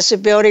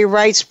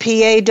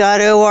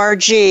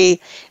 disabilityrightspa.org,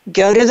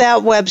 go to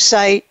that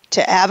website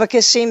to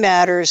Advocacy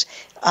Matters,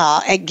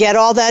 and get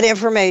all that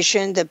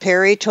information that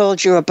Perry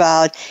told you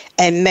about,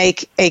 and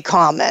make a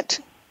comment.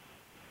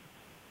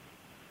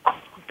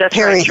 That's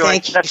Perry, right, Joy.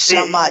 thank you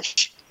so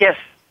much. Yes,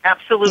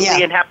 absolutely,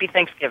 and happy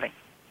Thanksgiving.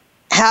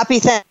 Happy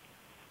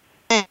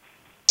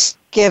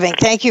Thanksgiving.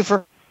 Thank you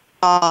for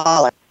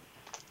calling.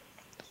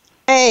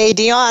 Hey,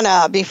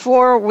 Deanna,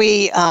 before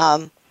we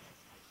run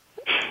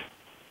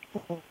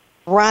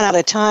out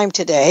of time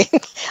today,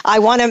 I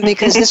want to,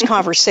 because this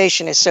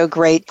conversation is so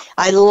great.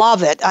 I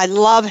love it. I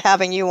love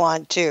having you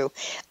on, too.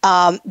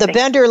 The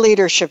Bender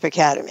Leadership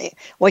Academy,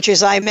 which,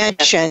 as I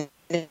mentioned,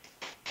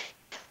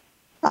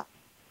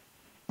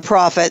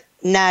 profit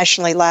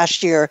nationally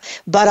last year,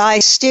 but I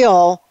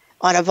still,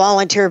 on a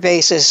volunteer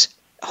basis,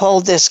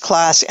 hold this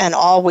class and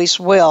always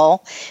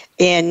will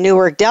in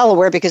Newark,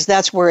 Delaware, because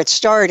that's where it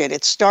started.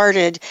 It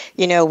started,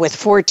 with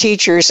 4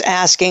 teachers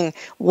asking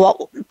what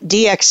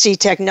DXC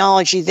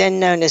technology, then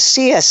known as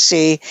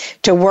CSC,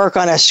 to work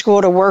on a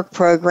school-to-work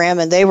program,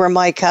 and they were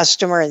my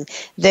customer, and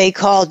they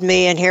called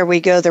me, and here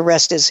we go. The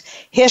rest is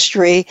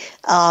history.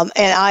 And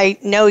I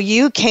know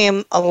you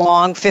came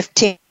along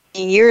 15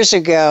 years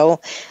ago,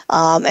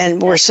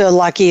 and we're so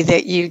lucky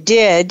that you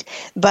did.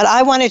 But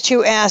I wanted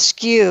to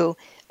ask you,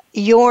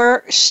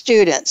 your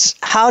students,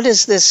 how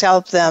does this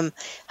help them?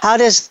 How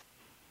does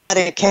that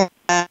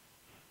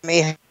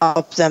academy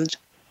help them?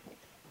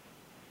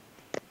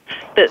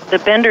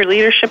 The Bender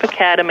Leadership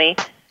Academy,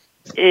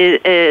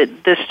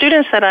 the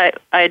students that I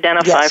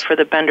identify for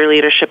the Bender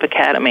Leadership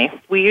Academy,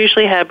 we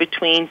usually have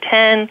between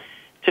 10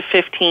 to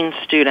 15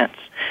 students.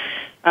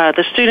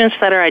 The students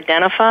that are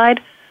identified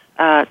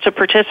to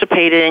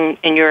participate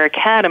in your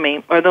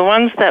academy are the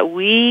ones that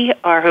we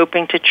are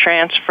hoping to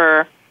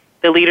transfer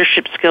the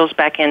leadership skills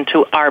back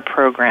into our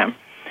program.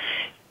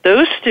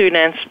 Those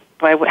students,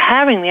 by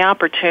having the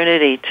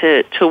opportunity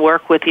to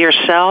work with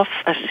yourself,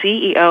 a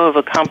CEO of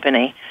a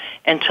company,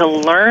 and to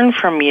learn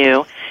from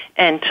you,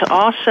 and to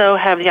also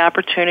have the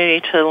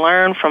opportunity to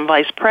learn from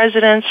vice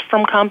presidents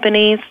from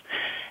companies,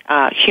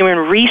 human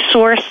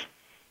resource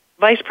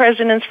vice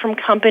presidents from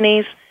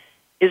companies,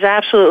 is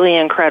absolutely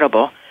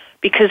incredible,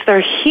 because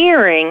they're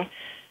hearing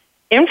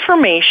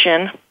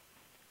information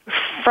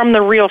from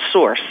the real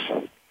source.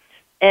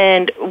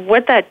 And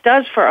what that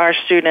does for our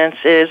students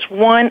is,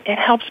 one, it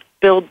helps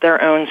build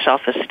their own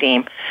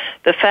self-esteem.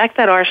 The fact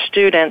that our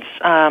students,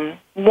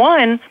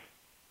 one,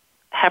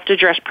 have to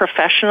dress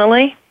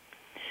professionally,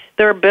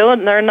 they're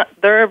building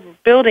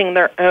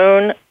their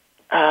own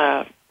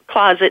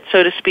closet,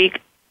 so to speak,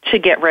 to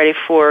get ready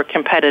for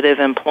competitive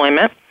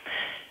employment.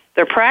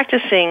 They're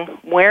practicing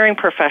wearing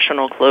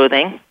professional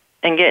clothing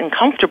and getting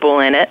comfortable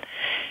in it.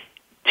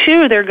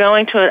 Two, they're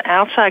going to an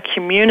outside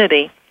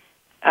community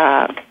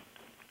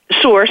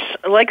source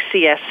like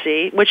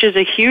CSC, which is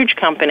a huge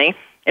company,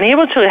 and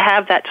able to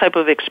have that type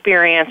of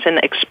experience and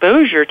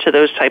exposure to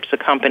those types of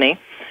company,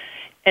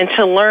 and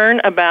to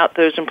learn about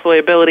those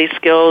employability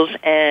skills,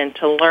 and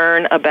to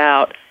learn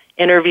about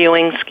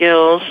interviewing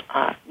skills,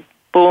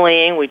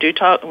 bullying. We do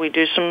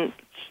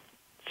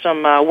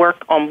some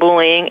work on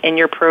bullying in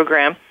your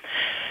program.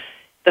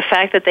 The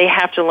fact that they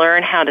have to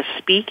learn how to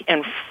speak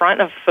in front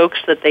of folks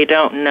that they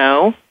don't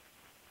know,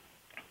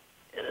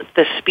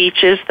 the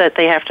speeches that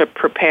they have to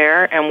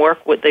prepare and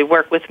they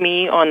work with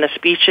me on the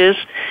speeches.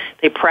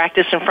 They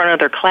practice in front of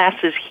their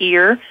classes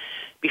here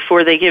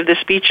before they give the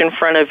speech in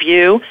front of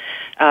you.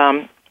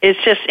 It's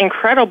just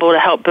incredible to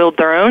help build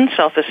their own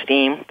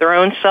self-esteem, their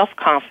own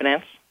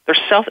self-confidence.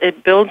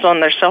 It builds on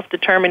their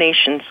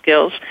self-determination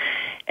skills,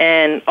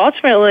 and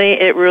ultimately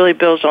it really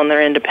builds on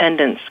their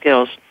independence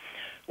skills,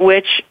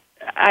 which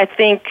I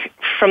think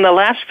from the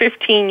last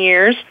 15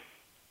 years,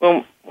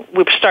 when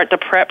we start to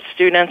prep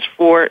students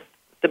for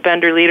the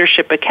Bender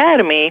Leadership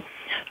Academy,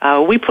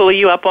 we pull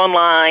you up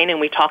online and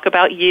we talk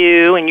about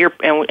you and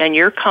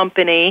your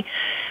company,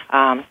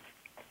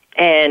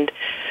 and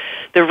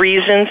the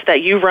reasons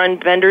that you run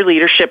Bender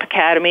Leadership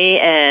Academy,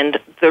 and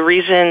the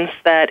reasons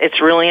that it's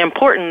really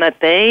important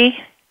that they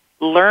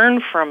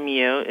learn from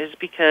you is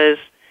because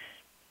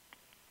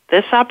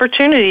this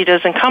opportunity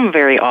doesn't come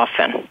very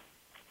often,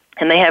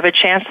 and they have a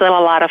chance that a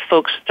lot of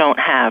folks don't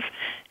have,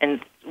 and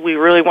we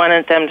really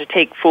wanted them to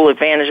take full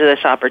advantage of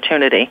this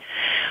opportunity.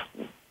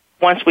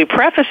 once we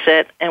preface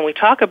it and we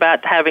talk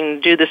about having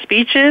to do the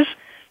speeches,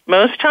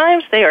 most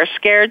times they are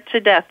scared to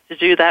death to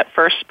do that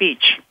first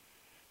speech.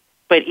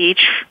 But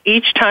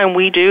each time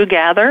we do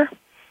gather,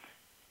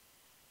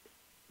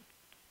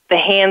 the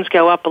hands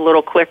go up a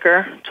little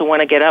quicker to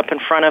want to get up in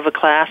front of a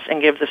class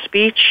and give the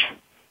speech.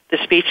 The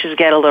speeches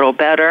get a little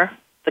better.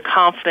 The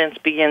confidence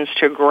begins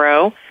to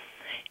grow.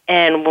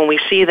 And when we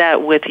see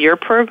that with your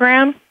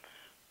program,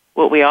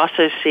 what we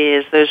also see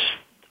is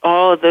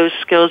all of those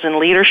skills and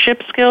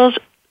leadership skills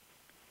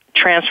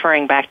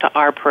transferring back to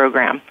our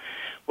program.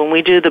 When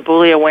we do the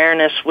bully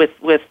awareness with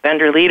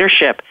Bender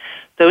leadership,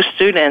 those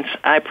students,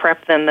 I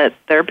prep them that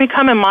they're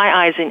becoming my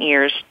eyes and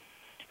ears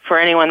for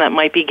anyone that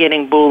might be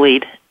getting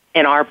bullied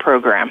in our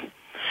program.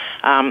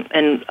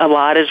 And a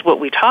lot is what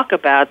we talk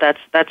about.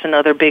 That's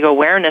another big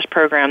awareness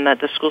program that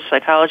the school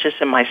psychologist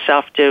and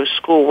myself do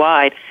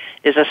school-wide,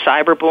 is a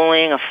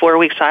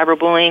 4-week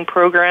cyberbullying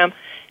program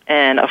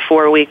and a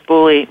 4-week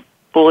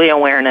bully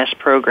awareness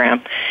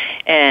program.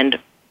 And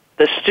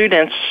the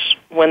students,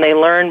 when they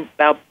learn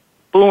about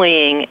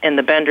bullying in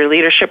the Bender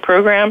Leadership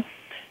Program,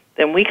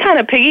 then we kind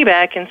of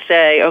piggyback and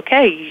say,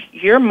 okay,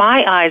 you're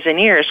my eyes and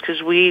ears,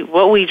 because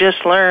what we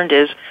just learned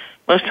is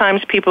most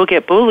times people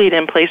get bullied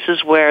in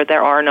places where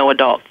there are no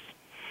adults.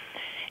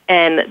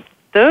 And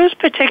those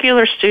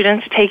particular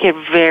students take it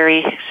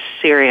very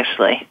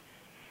seriously.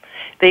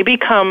 They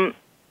become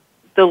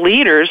the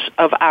leaders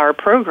of our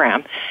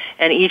program.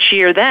 And each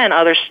year then,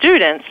 other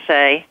students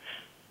say,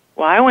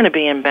 well, I want to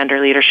be in Bender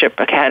Leadership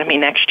Academy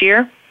next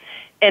year.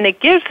 And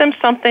it gives them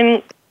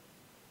something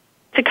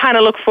to kind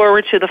of look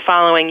forward to the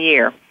following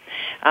year.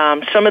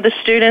 Some of the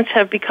students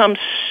have become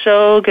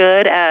so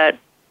good at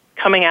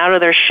coming out of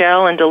their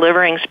shell and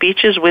delivering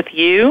speeches with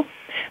you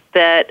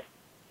that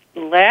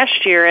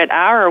last year at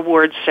our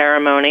awards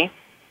ceremony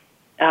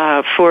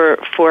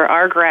for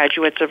our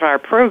graduates of our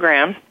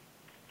program,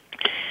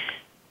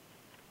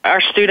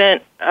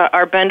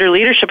 our Bender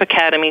Leadership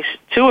Academy,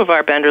 2 of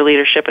our Bender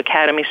Leadership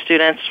Academy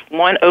students,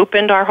 one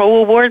opened our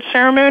whole awards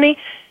ceremony,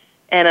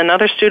 and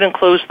another student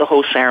closed the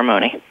whole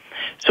ceremony.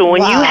 So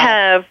when you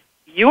have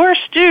your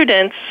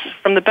students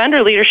from the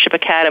Bender Leadership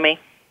Academy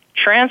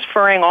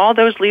transferring all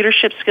those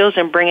leadership skills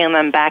and bringing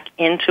them back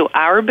into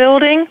our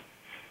building,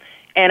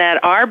 and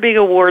at our big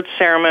awards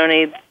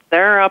ceremony,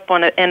 they're up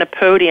in a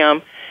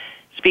podium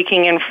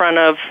speaking in front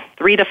of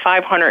 300 to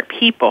 500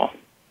 people.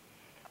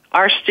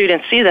 Our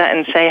students see that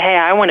and say, hey,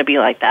 I want to be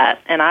like that,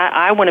 and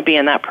I want to be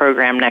in that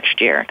program next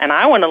year, and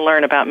I want to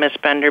learn about Miss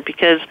Bender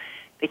because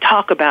they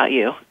talk about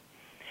you.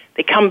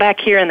 They come back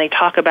here and they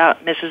talk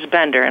about Mrs.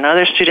 Bender, and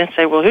other students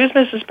say, well, who's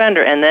Mrs.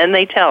 Bender? And then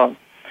they tell them.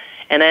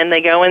 And then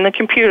they go in the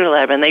computer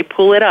lab and they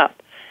pull it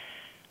up.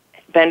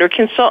 Bender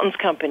Consultants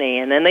Company,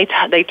 and then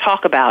they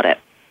talk about it.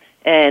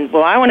 And,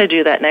 well, I want to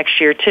do that next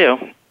year too.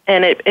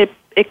 And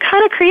it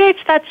kind of creates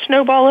that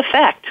snowball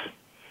effect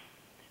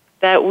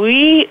that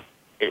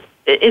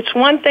it's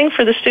one thing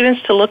for the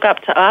students to look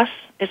up to us.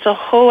 It's a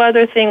whole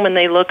other thing when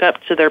they look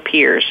up to their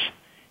peers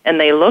and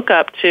they look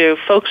up to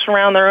folks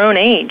around their own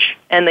age,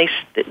 and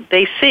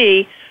they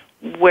see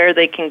where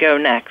they can go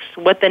next,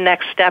 what the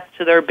next step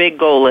to their big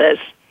goal is.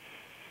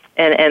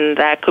 And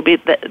that could be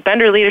the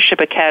Bender Leadership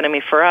Academy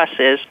for us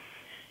is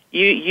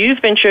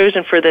you've been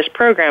chosen for this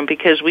program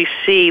because we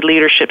see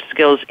leadership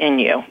skills in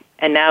you.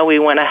 And now we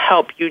want to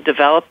help you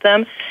develop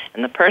them.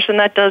 And the person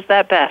that does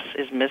that best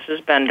is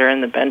Mrs. Bender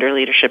in the Bender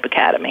Leadership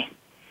Academy.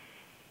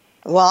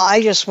 Well,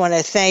 I just want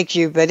to thank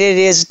you, but it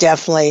is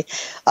definitely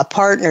a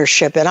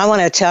partnership. And I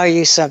want to tell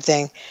you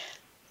something.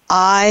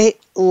 I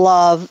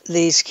love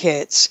these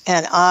kids,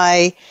 and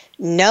I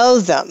know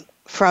them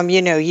from,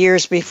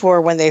 years before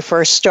when they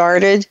first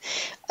started.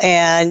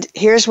 And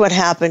here's what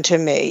happened to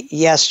me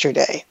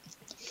yesterday.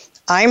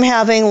 I'm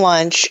having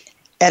lunch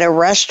at a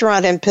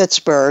restaurant in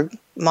Pittsburgh,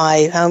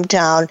 my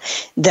hometown,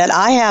 that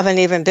I haven't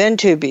even been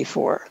to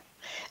before.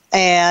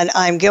 And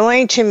I'm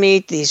going to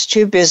meet these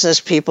 2 business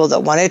people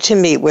that wanted to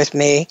meet with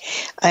me.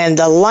 And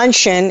the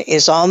luncheon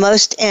is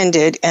almost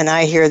ended, and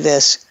I hear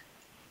this,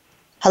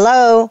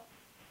 hello,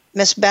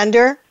 Miss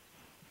Bender?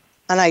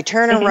 And I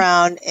turn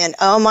around, and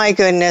oh my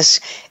goodness,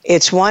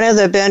 it's one of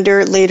the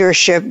Bender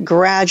Leadership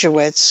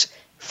graduates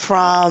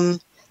from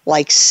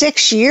like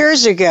 6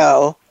 years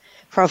ago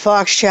from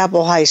Fox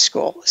Chapel High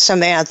School,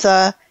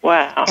 Samantha.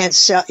 Wow. And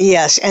so,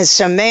 yes, and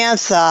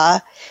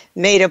Samantha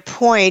made a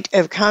point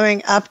of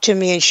coming up to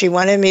me, and she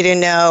wanted me to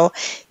know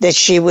that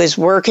she was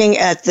working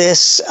at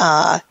this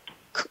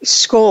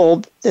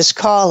school, this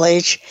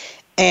college,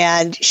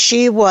 and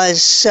she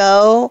was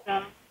so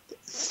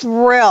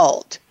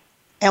thrilled.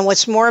 And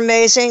what's more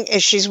amazing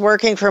is she's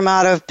working from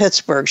out of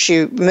Pittsburgh.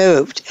 She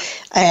moved.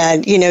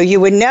 And, you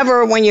would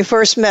never, when you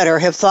first met her,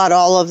 have thought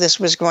all of this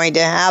was going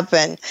to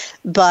happen.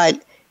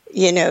 But,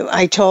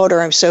 I told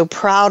her I'm so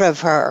proud of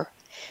her.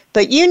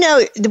 But,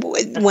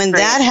 when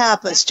that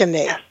happens to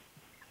me,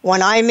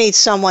 when I meet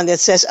someone that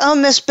says, oh,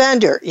 Miss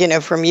Bender,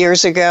 from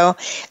years ago,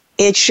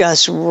 it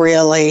just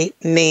really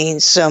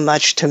means so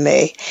much to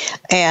me.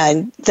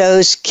 And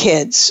those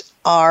kids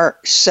are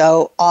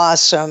so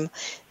awesome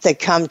that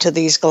come to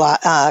these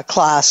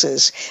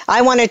classes.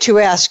 I wanted to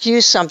ask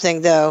you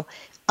something, though.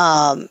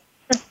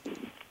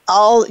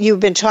 You've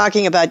been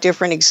talking about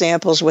different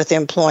examples with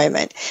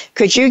employment.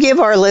 Could you give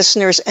our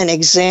listeners an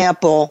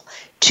example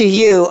to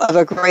you of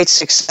a great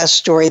success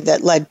story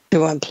that led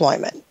to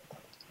employment?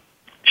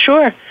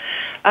 Sure.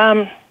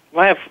 I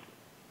have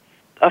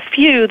a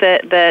few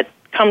that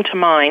come to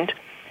mind.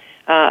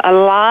 A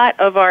lot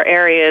of our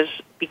areas,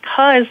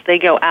 because they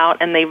go out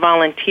and they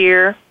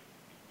volunteer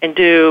and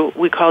do,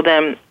 we call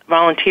them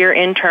volunteer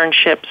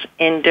internships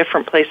in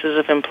different places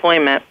of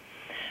employment.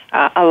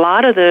 A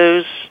lot of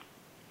those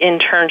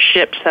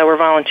internships that were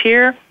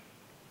volunteer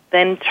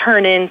then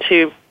turn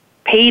into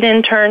paid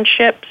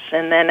internships,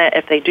 and then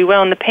if they do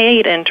well in the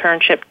paid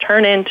internship,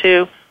 turn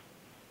into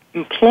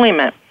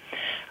employment.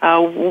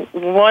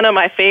 One of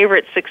my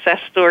favorite success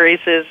stories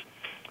is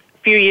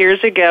a few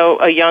years ago,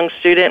 a young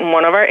student in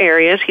one of our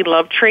areas, he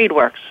loved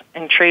TradeWorks,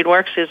 and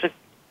TradeWorks is a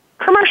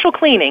commercial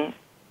cleaning.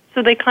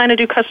 So they kind of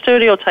do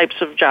custodial types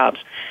of jobs.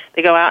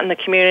 They go out in the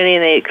community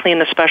and they clean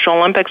the Special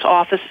Olympics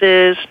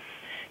offices.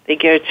 They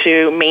go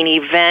to Main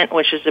Event,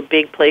 which is a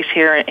big place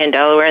here in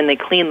Delaware, and they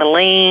clean the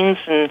lanes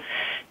and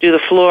do the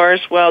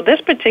floors. Well,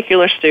 this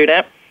particular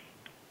student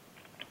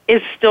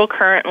is still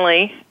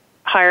currently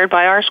hired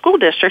by our school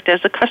district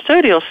as a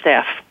custodial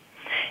staff.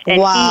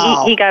 And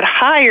wow. he got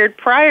hired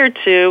prior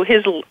to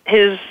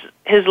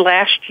his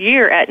last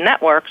year at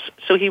Networks,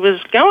 so he was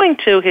going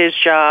to his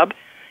job.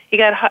 He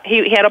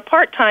had a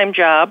part-time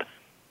job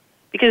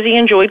because he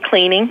enjoyed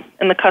cleaning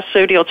and the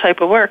custodial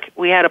type of work.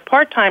 We had a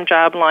part-time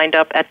job lined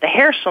up at the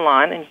hair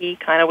salon, and he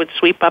kind of would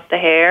sweep up the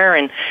hair,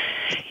 and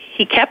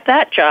he kept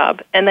that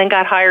job and then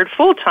got hired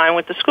full-time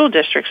with the school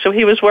district. So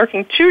he was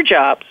working two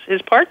jobs,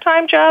 his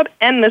part-time job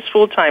and this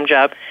full-time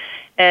job.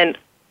 And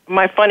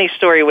my funny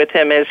story with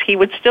him is he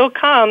would still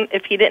come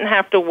if he didn't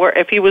have to work.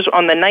 If he was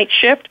on the night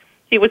shift,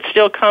 he would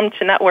still come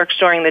to Networks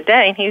during the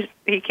day. And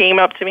he came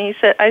up to me.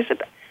 I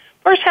said,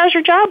 "First, how's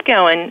your job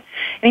going?"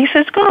 And he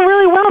says, "It's going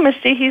really well,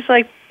 Misty." He's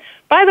like,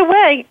 "By the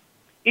way,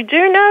 you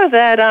do know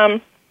that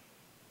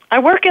I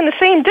work in the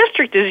same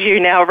district as you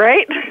now,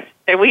 right?"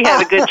 And we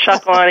had a good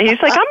chuckle on it.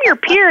 He's like, "I'm your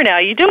peer now.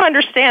 You do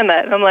understand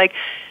that." And I'm like,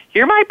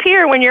 "You're my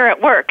peer when you're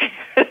at work."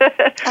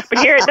 But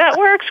here at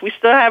Networks, we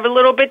still have a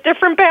little bit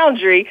different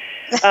boundary.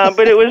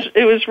 But it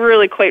was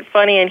really quite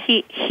funny. And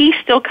he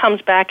still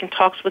comes back and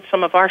talks with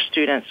some of our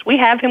students. We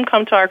have him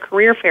come to our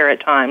career fair at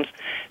times.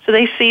 So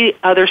they see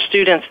other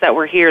students that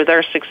were here,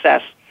 their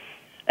success.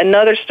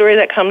 Another story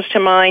that comes to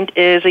mind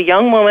is a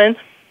young woman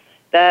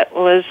that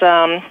was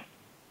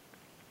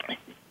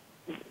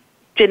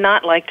did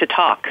not like to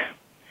talk.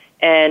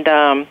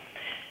 And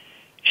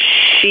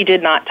she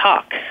did not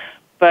talk.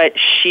 But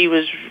she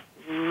was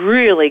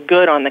really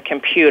good on the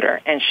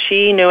computer, and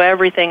she knew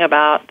everything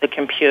about the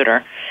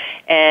computer.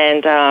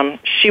 And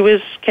she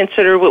was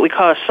considered what we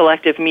call a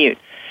selective mute.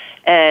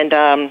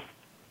 And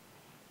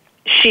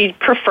she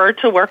preferred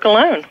to work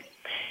alone.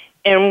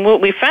 And what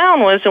we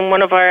found was in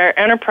one of our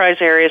enterprise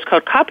areas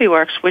called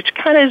Copyworks, which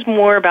kind of is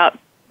more about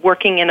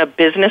working in a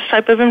business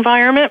type of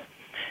environment,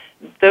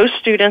 those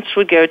students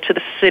would go to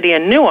the city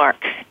of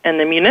Newark and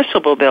the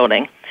municipal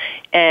building.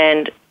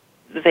 And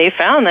they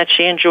found that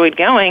she enjoyed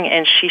going,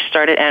 and she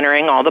started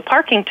entering all the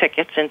parking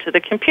tickets into the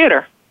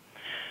computer.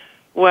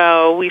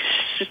 Well,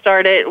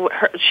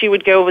 she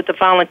would go with the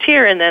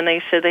volunteer, and then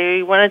they said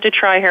they wanted to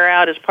try her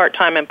out as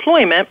part-time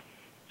employment.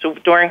 So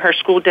during her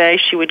school day,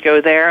 she would go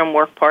there and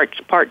work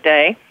part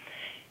day,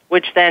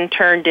 which then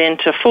turned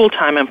into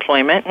full-time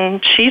employment.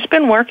 And she's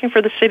been working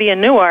for the city of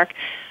Newark,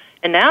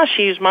 and now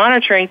she's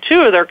monitoring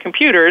two of their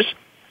computers,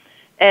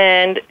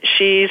 and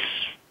she's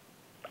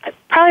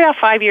probably about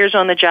 5 years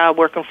on the job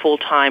working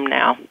full-time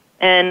now.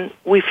 And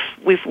we've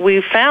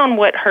found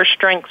what her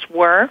strengths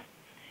were,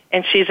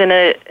 and she's in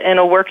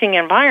a working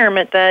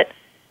environment that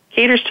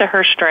caters to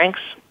her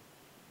strengths,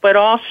 but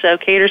also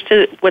caters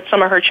to what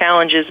some of her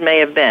challenges may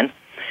have been.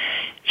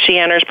 She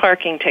enters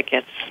parking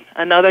tickets.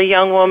 Another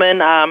young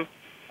woman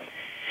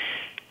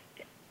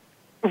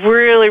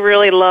really,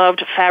 really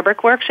loved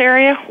Fabric Works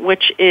area,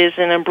 which is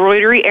an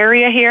embroidery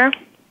area here,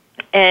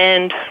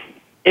 and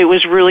it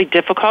was really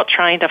difficult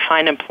trying to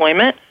find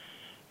employment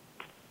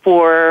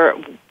for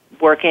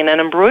working an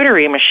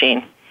embroidery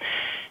machine.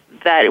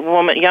 That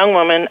young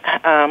woman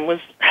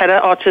had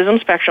an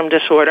autism spectrum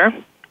disorder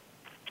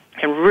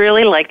and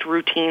really liked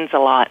routines a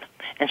lot,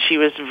 and she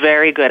was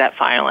very good at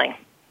filing.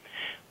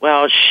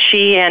 Well,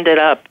 she ended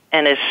up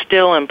and is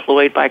still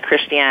employed by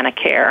Christiana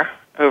Care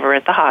over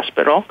at the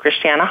hospital,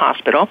 Christiana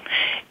Hospital,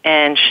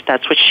 and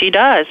that's what she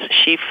does.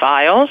 She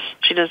files.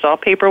 She does all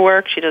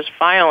paperwork. She does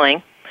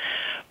filing.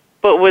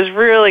 But what was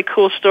really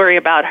cool story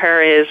about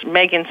her is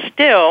Megan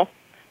still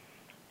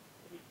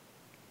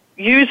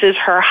uses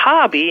her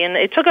hobby, and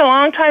it took a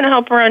long time to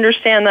help her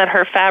understand that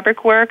her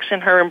fabric works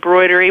and her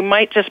embroidery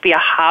might just be a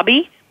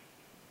hobby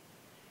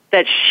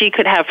that she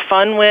could have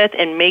fun with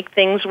and make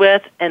things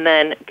with and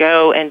then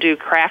go and do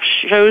craft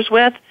shows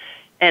with.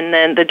 And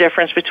then the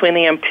difference between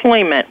the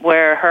employment,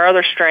 where her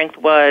other strength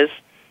was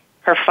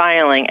her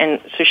filing, and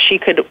so she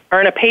could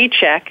earn a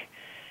paycheck,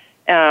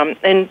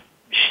 and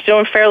she's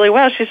doing fairly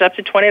well. She's up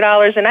to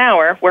 $20 an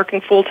hour,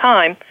 working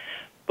full-time.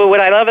 But what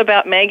I love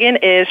about Megan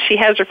is she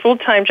has her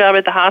full-time job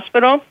at the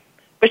hospital,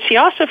 but she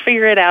also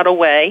figured out a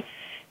way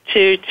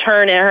to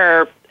turn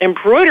her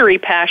embroidery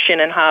passion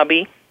and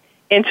hobby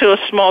into a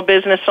small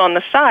business on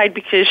the side,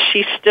 because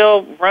she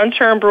still runs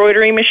her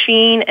embroidery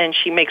machine, and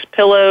she makes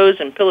pillows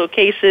and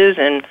pillowcases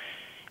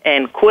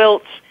and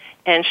quilts,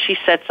 and she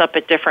sets up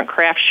at different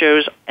craft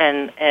shows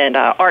and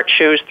art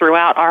shows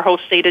throughout our whole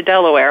state of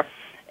Delaware.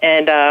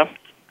 And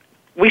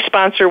we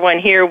sponsor one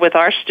here with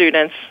our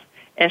students,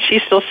 and she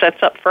still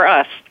sets up for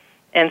us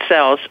and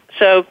sells.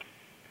 So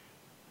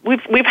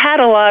we've had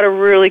a lot of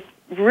really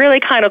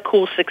kind of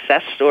cool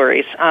success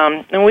stories,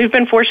 and we've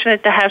been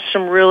fortunate to have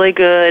some really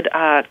good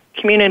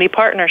community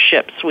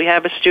partnerships. We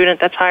have a student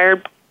that's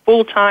hired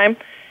full-time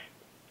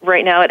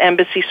right now at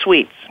Embassy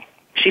Suites.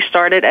 She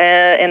started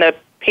in a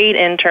paid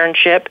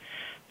internship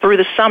through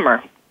the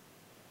summer,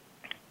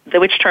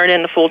 which turned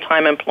into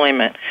full-time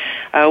employment.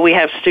 We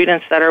have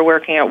students that are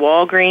working at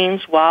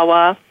Walgreens,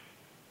 Wawa,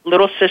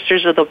 Little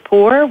Sisters of the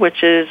Poor,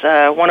 which is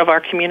one of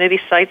our community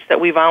sites that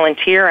we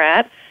volunteer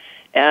at.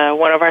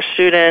 One of our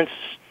students,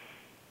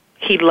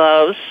 he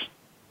loves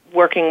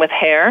working with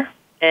hair,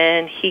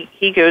 and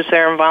he goes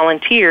there and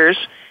volunteers,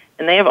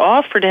 and they have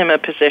offered him a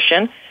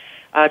position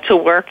to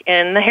work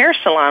in the hair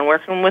salon,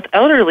 working with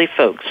elderly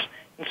folks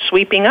and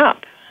sweeping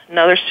up.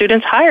 Another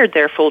student's hired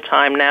there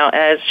full-time now,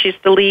 as she's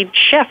the lead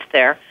chef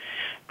there,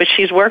 but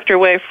she's worked her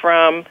way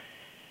from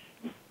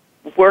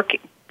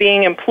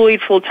being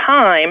employed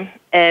full-time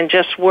and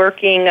just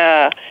working,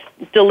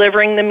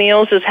 delivering the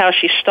meals is how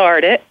she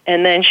started,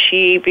 and then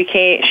she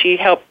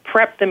helped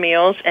prep the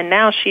meals, and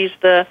now she's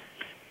the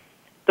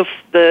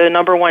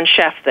number one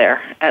chef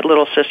there at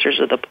Little Sisters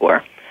of the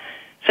Poor.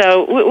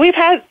 So we've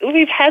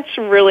had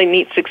some really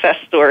neat success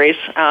stories,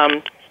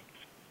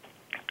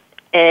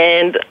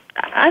 and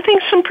I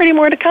think some pretty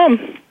more to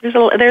come. There's a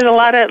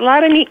lot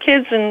of neat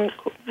kids and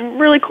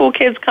really cool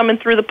kids coming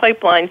through the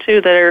pipeline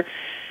too, that are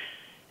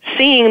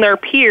seeing their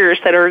peers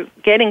that are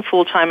getting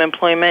full-time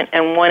employment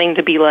and wanting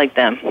to be like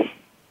them.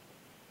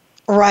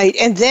 Right.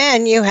 And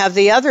then you have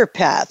the other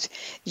path.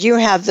 You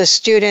have the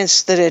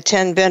students that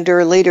attend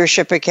Bender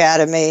Leadership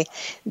Academy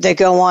that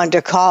go on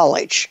to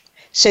college.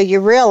 So you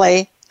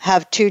really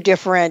have two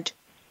different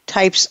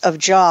types of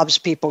jobs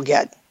people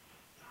get.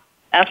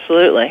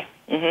 Absolutely.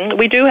 Mm-hmm.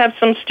 We do have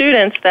some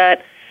students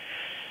that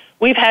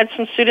we've had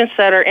some students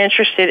that are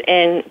interested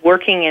in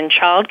working in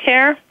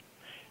childcare.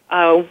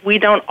 We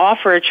don't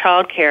offer a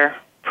childcare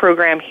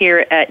program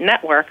here at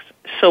Networks.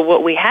 So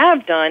what we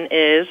have done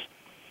is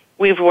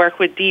we've worked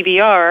with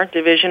DVR,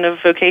 Division of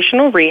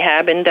Vocational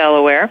Rehab in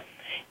Delaware,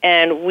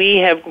 and we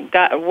have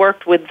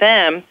worked with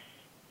them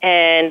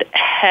and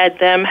had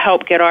them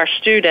help get our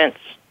students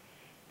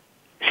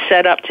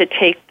set up to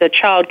take the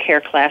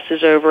childcare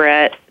classes over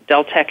at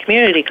Del Tech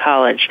Community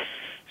College.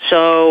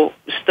 So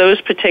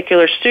those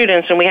particular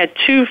students, and we had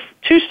two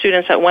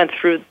students that went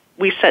through,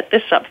 we set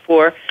this up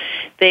for,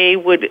 they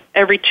would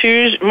every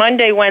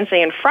Monday,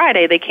 Wednesday, and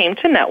Friday, they came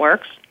to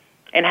Networks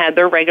and had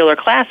their regular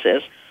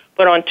classes.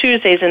 But on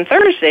Tuesdays and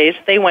Thursdays,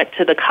 they went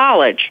to the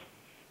college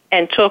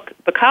and took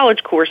the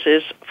college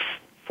courses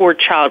for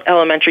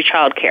elementary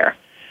child care.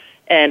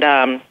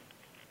 And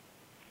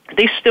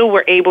they still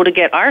were able to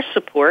get our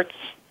supports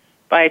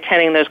by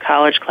attending those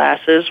college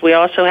classes. We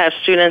also have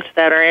students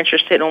that are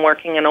interested in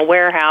working in a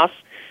warehouse.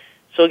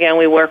 So again,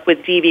 we work with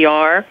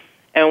DVR,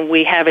 and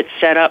we have it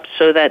set up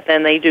so that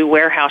then they do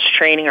warehouse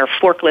training or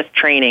forklift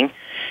training.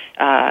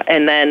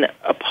 And then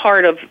a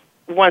part of,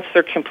 once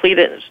they're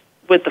completed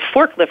with the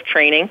forklift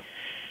training,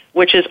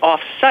 which is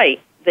off-site,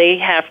 they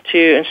have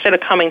to, instead of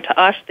coming to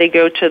us, they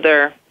go to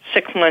their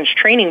 6-month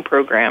training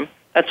program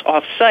that's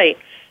off-site.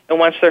 And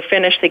once they're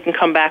finished, they can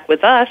come back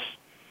with us,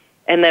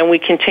 and then we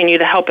continue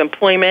to help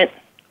employment,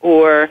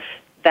 or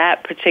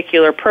that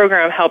particular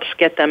program helps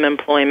get them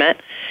employment.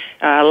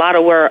 A lot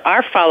of where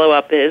our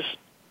follow-up is,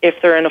 if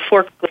they're in a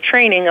forklift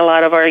training, a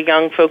lot of our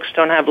young folks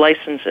don't have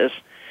licenses.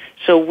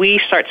 So we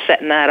start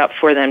setting that up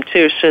for them,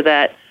 too, so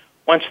that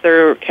once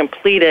they're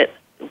completed,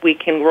 we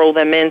can roll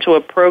them into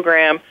a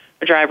program,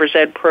 a driver's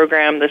ed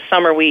program. This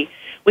summer, we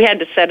had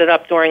to set it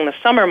up during the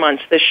summer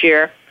months this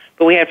year,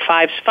 but we had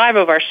five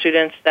of our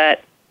students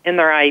that in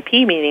their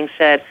IEP meeting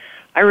said,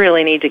 I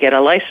really need to get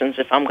a license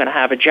if I'm going to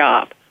have a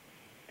job.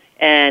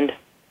 And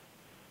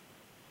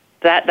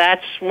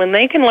that's when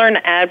they can learn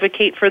to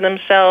advocate for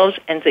themselves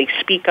and they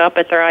speak up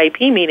at their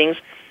IEP meetings,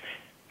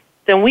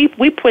 then we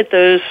put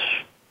those,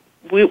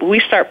 we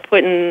start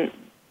putting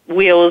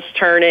wheels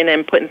turning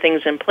and putting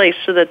things in place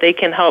so that they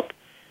can help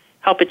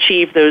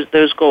achieve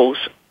those goals,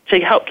 to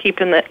help keep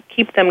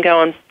them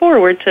going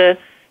forward to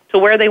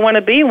where they want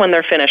to be when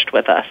they're finished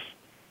with us.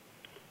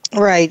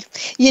 Right.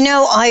 You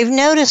know, I've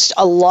noticed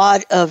a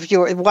lot of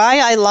why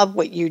I love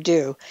what you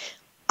do.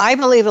 I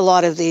believe a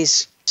lot of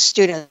these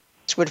students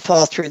would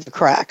fall through the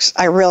cracks.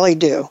 I really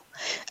do.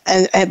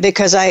 And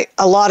because a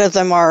lot of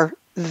them are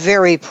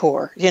very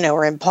poor,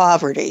 or in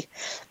poverty.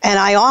 And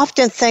I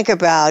often think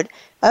about,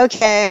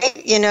 okay,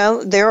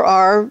 there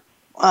are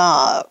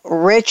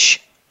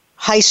rich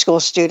high school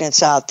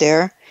students out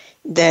there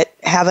that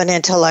have an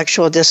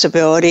intellectual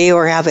disability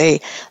or have a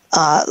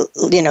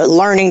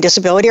learning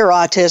disability or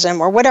autism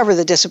or whatever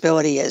the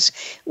disability is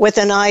with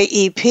an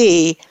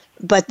IEP,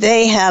 but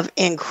they have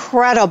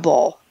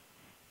incredible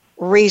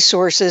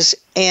resources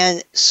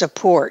and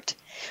support,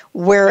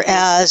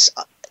 whereas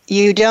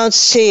you don't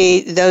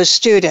see those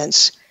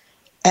students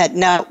at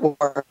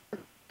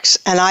networks.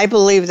 And I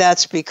believe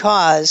that's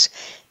because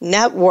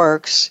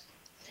networks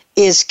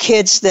is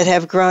kids that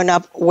have grown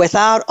up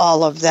without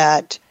all of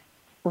that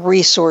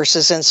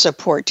resources and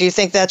support. Do you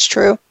think that's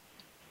true?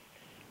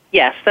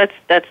 Yes,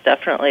 that's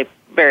definitely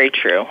very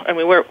true. I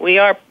mean,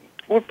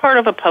 we're part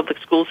of a public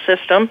school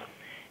system,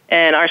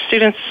 and our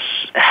students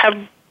have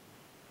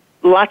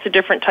lots of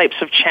different types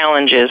of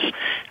challenges.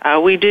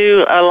 We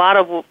do a lot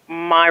of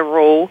my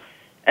role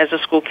as a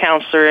school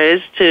counselor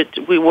is I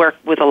work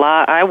with a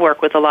lot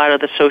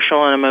of the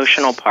social and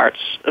emotional parts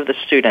of the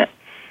student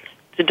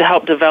to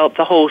help develop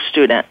the whole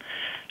student.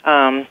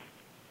 The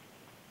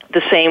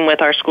same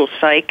with our school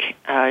psych.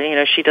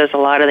 She does a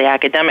lot of the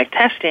academic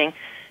testing,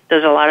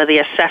 does a lot of the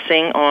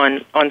assessing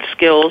on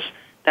skills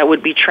that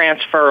would be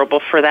transferable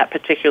for that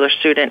particular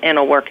student in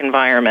a work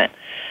environment.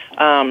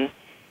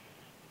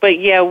 But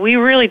yeah, we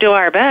really do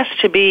our best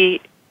to be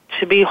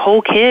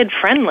whole kid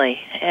friendly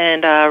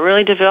and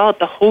really develop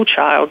the whole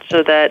child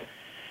so that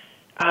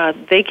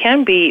they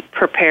can be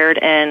prepared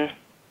and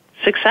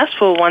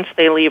successful once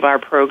they leave our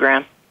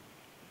program.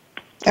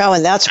 Oh,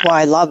 and that's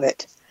why I love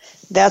it.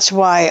 That's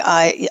why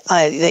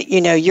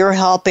you're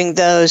helping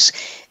those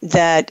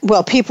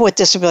people with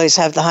disabilities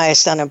have the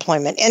highest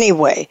unemployment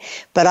anyway,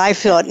 but I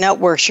feel at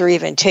networks you're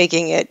even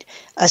taking it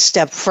a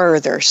step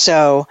further.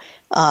 So,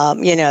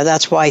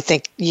 that's why I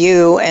think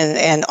you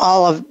and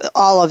all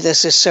of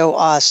this is so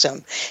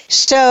awesome.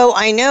 So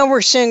I know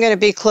we're soon going to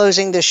be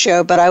closing the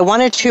show, but I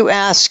wanted to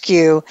ask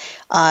you,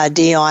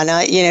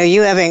 Deanna,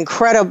 you have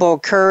incredible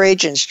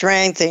courage and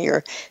strength, and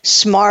you're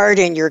smart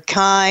and you're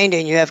kind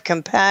and you have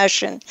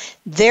compassion.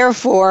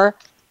 Therefore,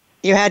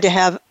 you had to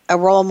have a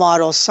role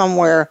model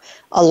somewhere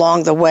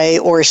along the way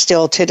or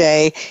still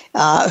today.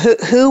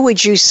 Who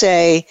would you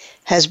say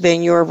has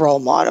been your role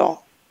model?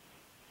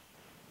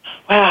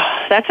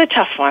 Wow, that's a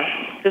tough one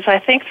because I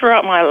think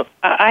throughout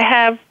I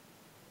have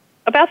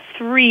about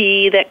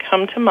 3 that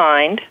come to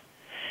mind,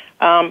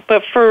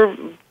 but for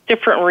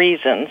different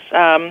reasons.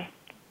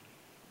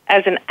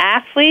 As an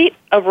athlete,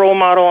 a role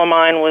model of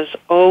mine was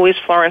always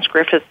Florence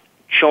Griffith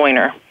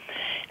Joyner,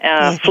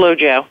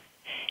 FloJo.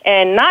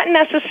 And not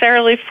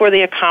necessarily for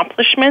the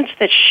accomplishments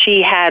that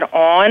she had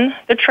on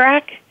the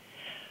track,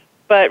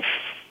 but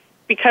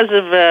because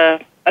of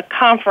a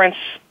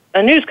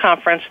news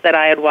conference that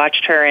I had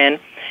watched her in.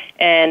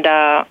 And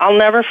I'll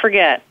never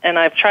forget, and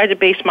I've tried to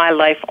base my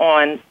life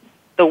on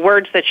the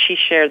words that she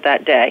shared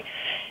that day.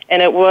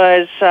 And it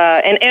was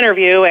an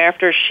interview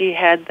after she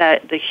had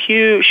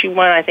she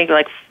won, I think,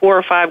 like 4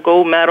 or 5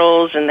 gold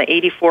medals in the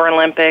 84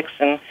 Olympics,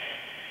 and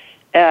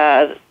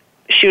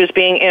she was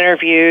being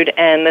interviewed,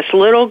 and this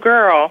little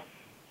girl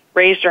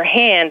raised her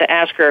hand to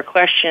ask her a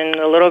question.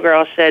 The little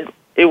girl said,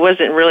 it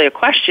wasn't really a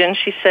question.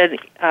 She said,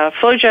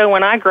 FloJo,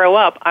 when I grow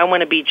up, I want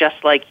to be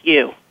just like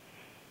you.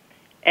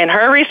 And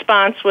her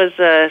response was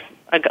a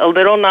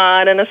little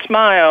nod and a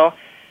smile,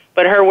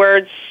 but her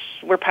words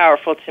were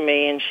powerful to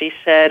me. And she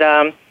said,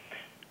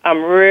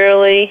 I'm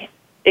really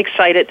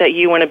excited that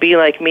you want to be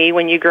like me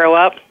when you grow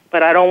up,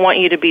 but I don't want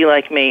you to be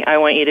like me. I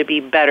want you to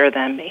be better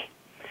than me.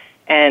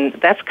 And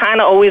that's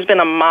kind of always been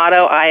a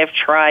motto I have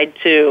tried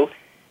to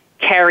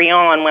carry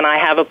on when I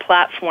have a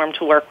platform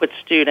to work with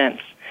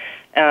students.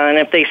 And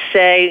if they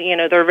say,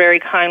 they're very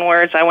kind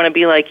words, I want to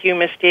be like you,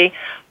 Miss D,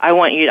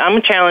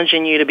 I'm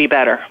challenging you to be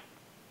better.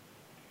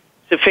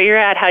 So figure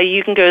out how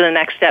you can go to the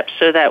next step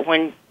so that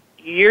when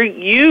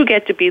you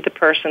get to be the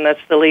person that's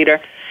the leader,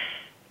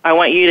 I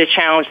want you to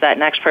challenge that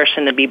next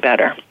person to be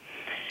better.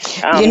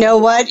 You know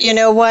what?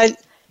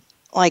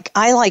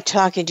 I like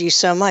talking to you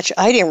so much,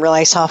 I didn't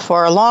realize how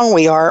far along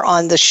we are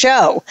on the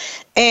show.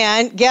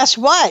 And guess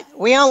what?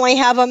 We only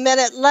have a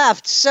minute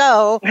left.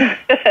 So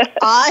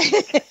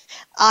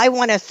I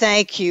want to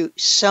thank you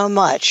so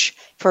much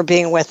for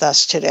being with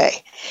us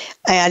today.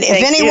 And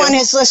if anyone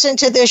has listened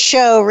to this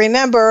show,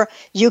 remember,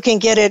 you can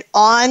get it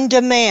on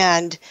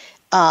demand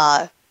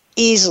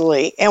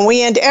easily. And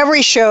we end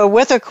every show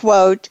with a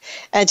quote.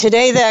 And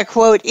today that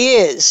quote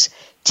is,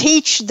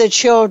 teach the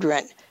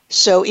children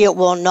so it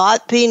will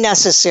not be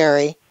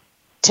necessary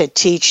to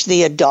teach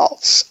the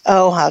adults.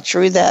 Oh, how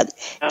true that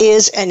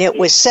is. And it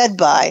was said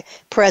by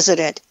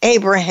President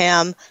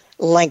Abraham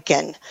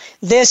Lincoln.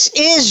 This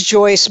is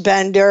Joyce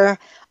Bender,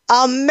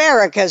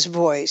 America's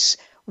Voice,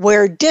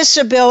 where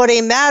disability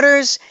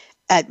matters,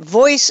 at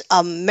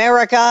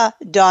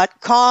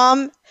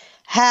voiceamerica.com.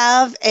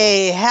 Have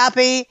a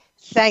happy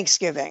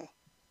Thanksgiving.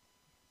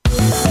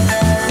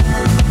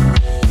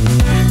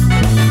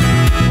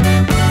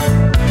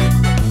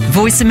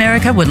 Voice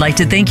America would like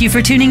to thank you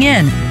for tuning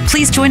in.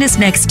 Please join us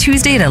next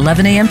Tuesday at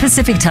 11 a.m.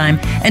 Pacific Time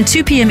and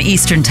 2 p.m.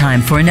 Eastern Time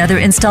for another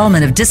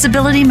installment of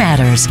Disability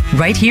Matters,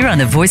 right here on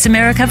the Voice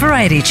America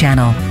Variety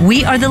Channel.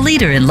 We are the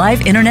leader in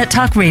live Internet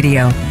talk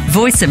radio.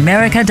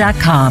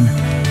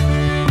 VoiceAmerica.com.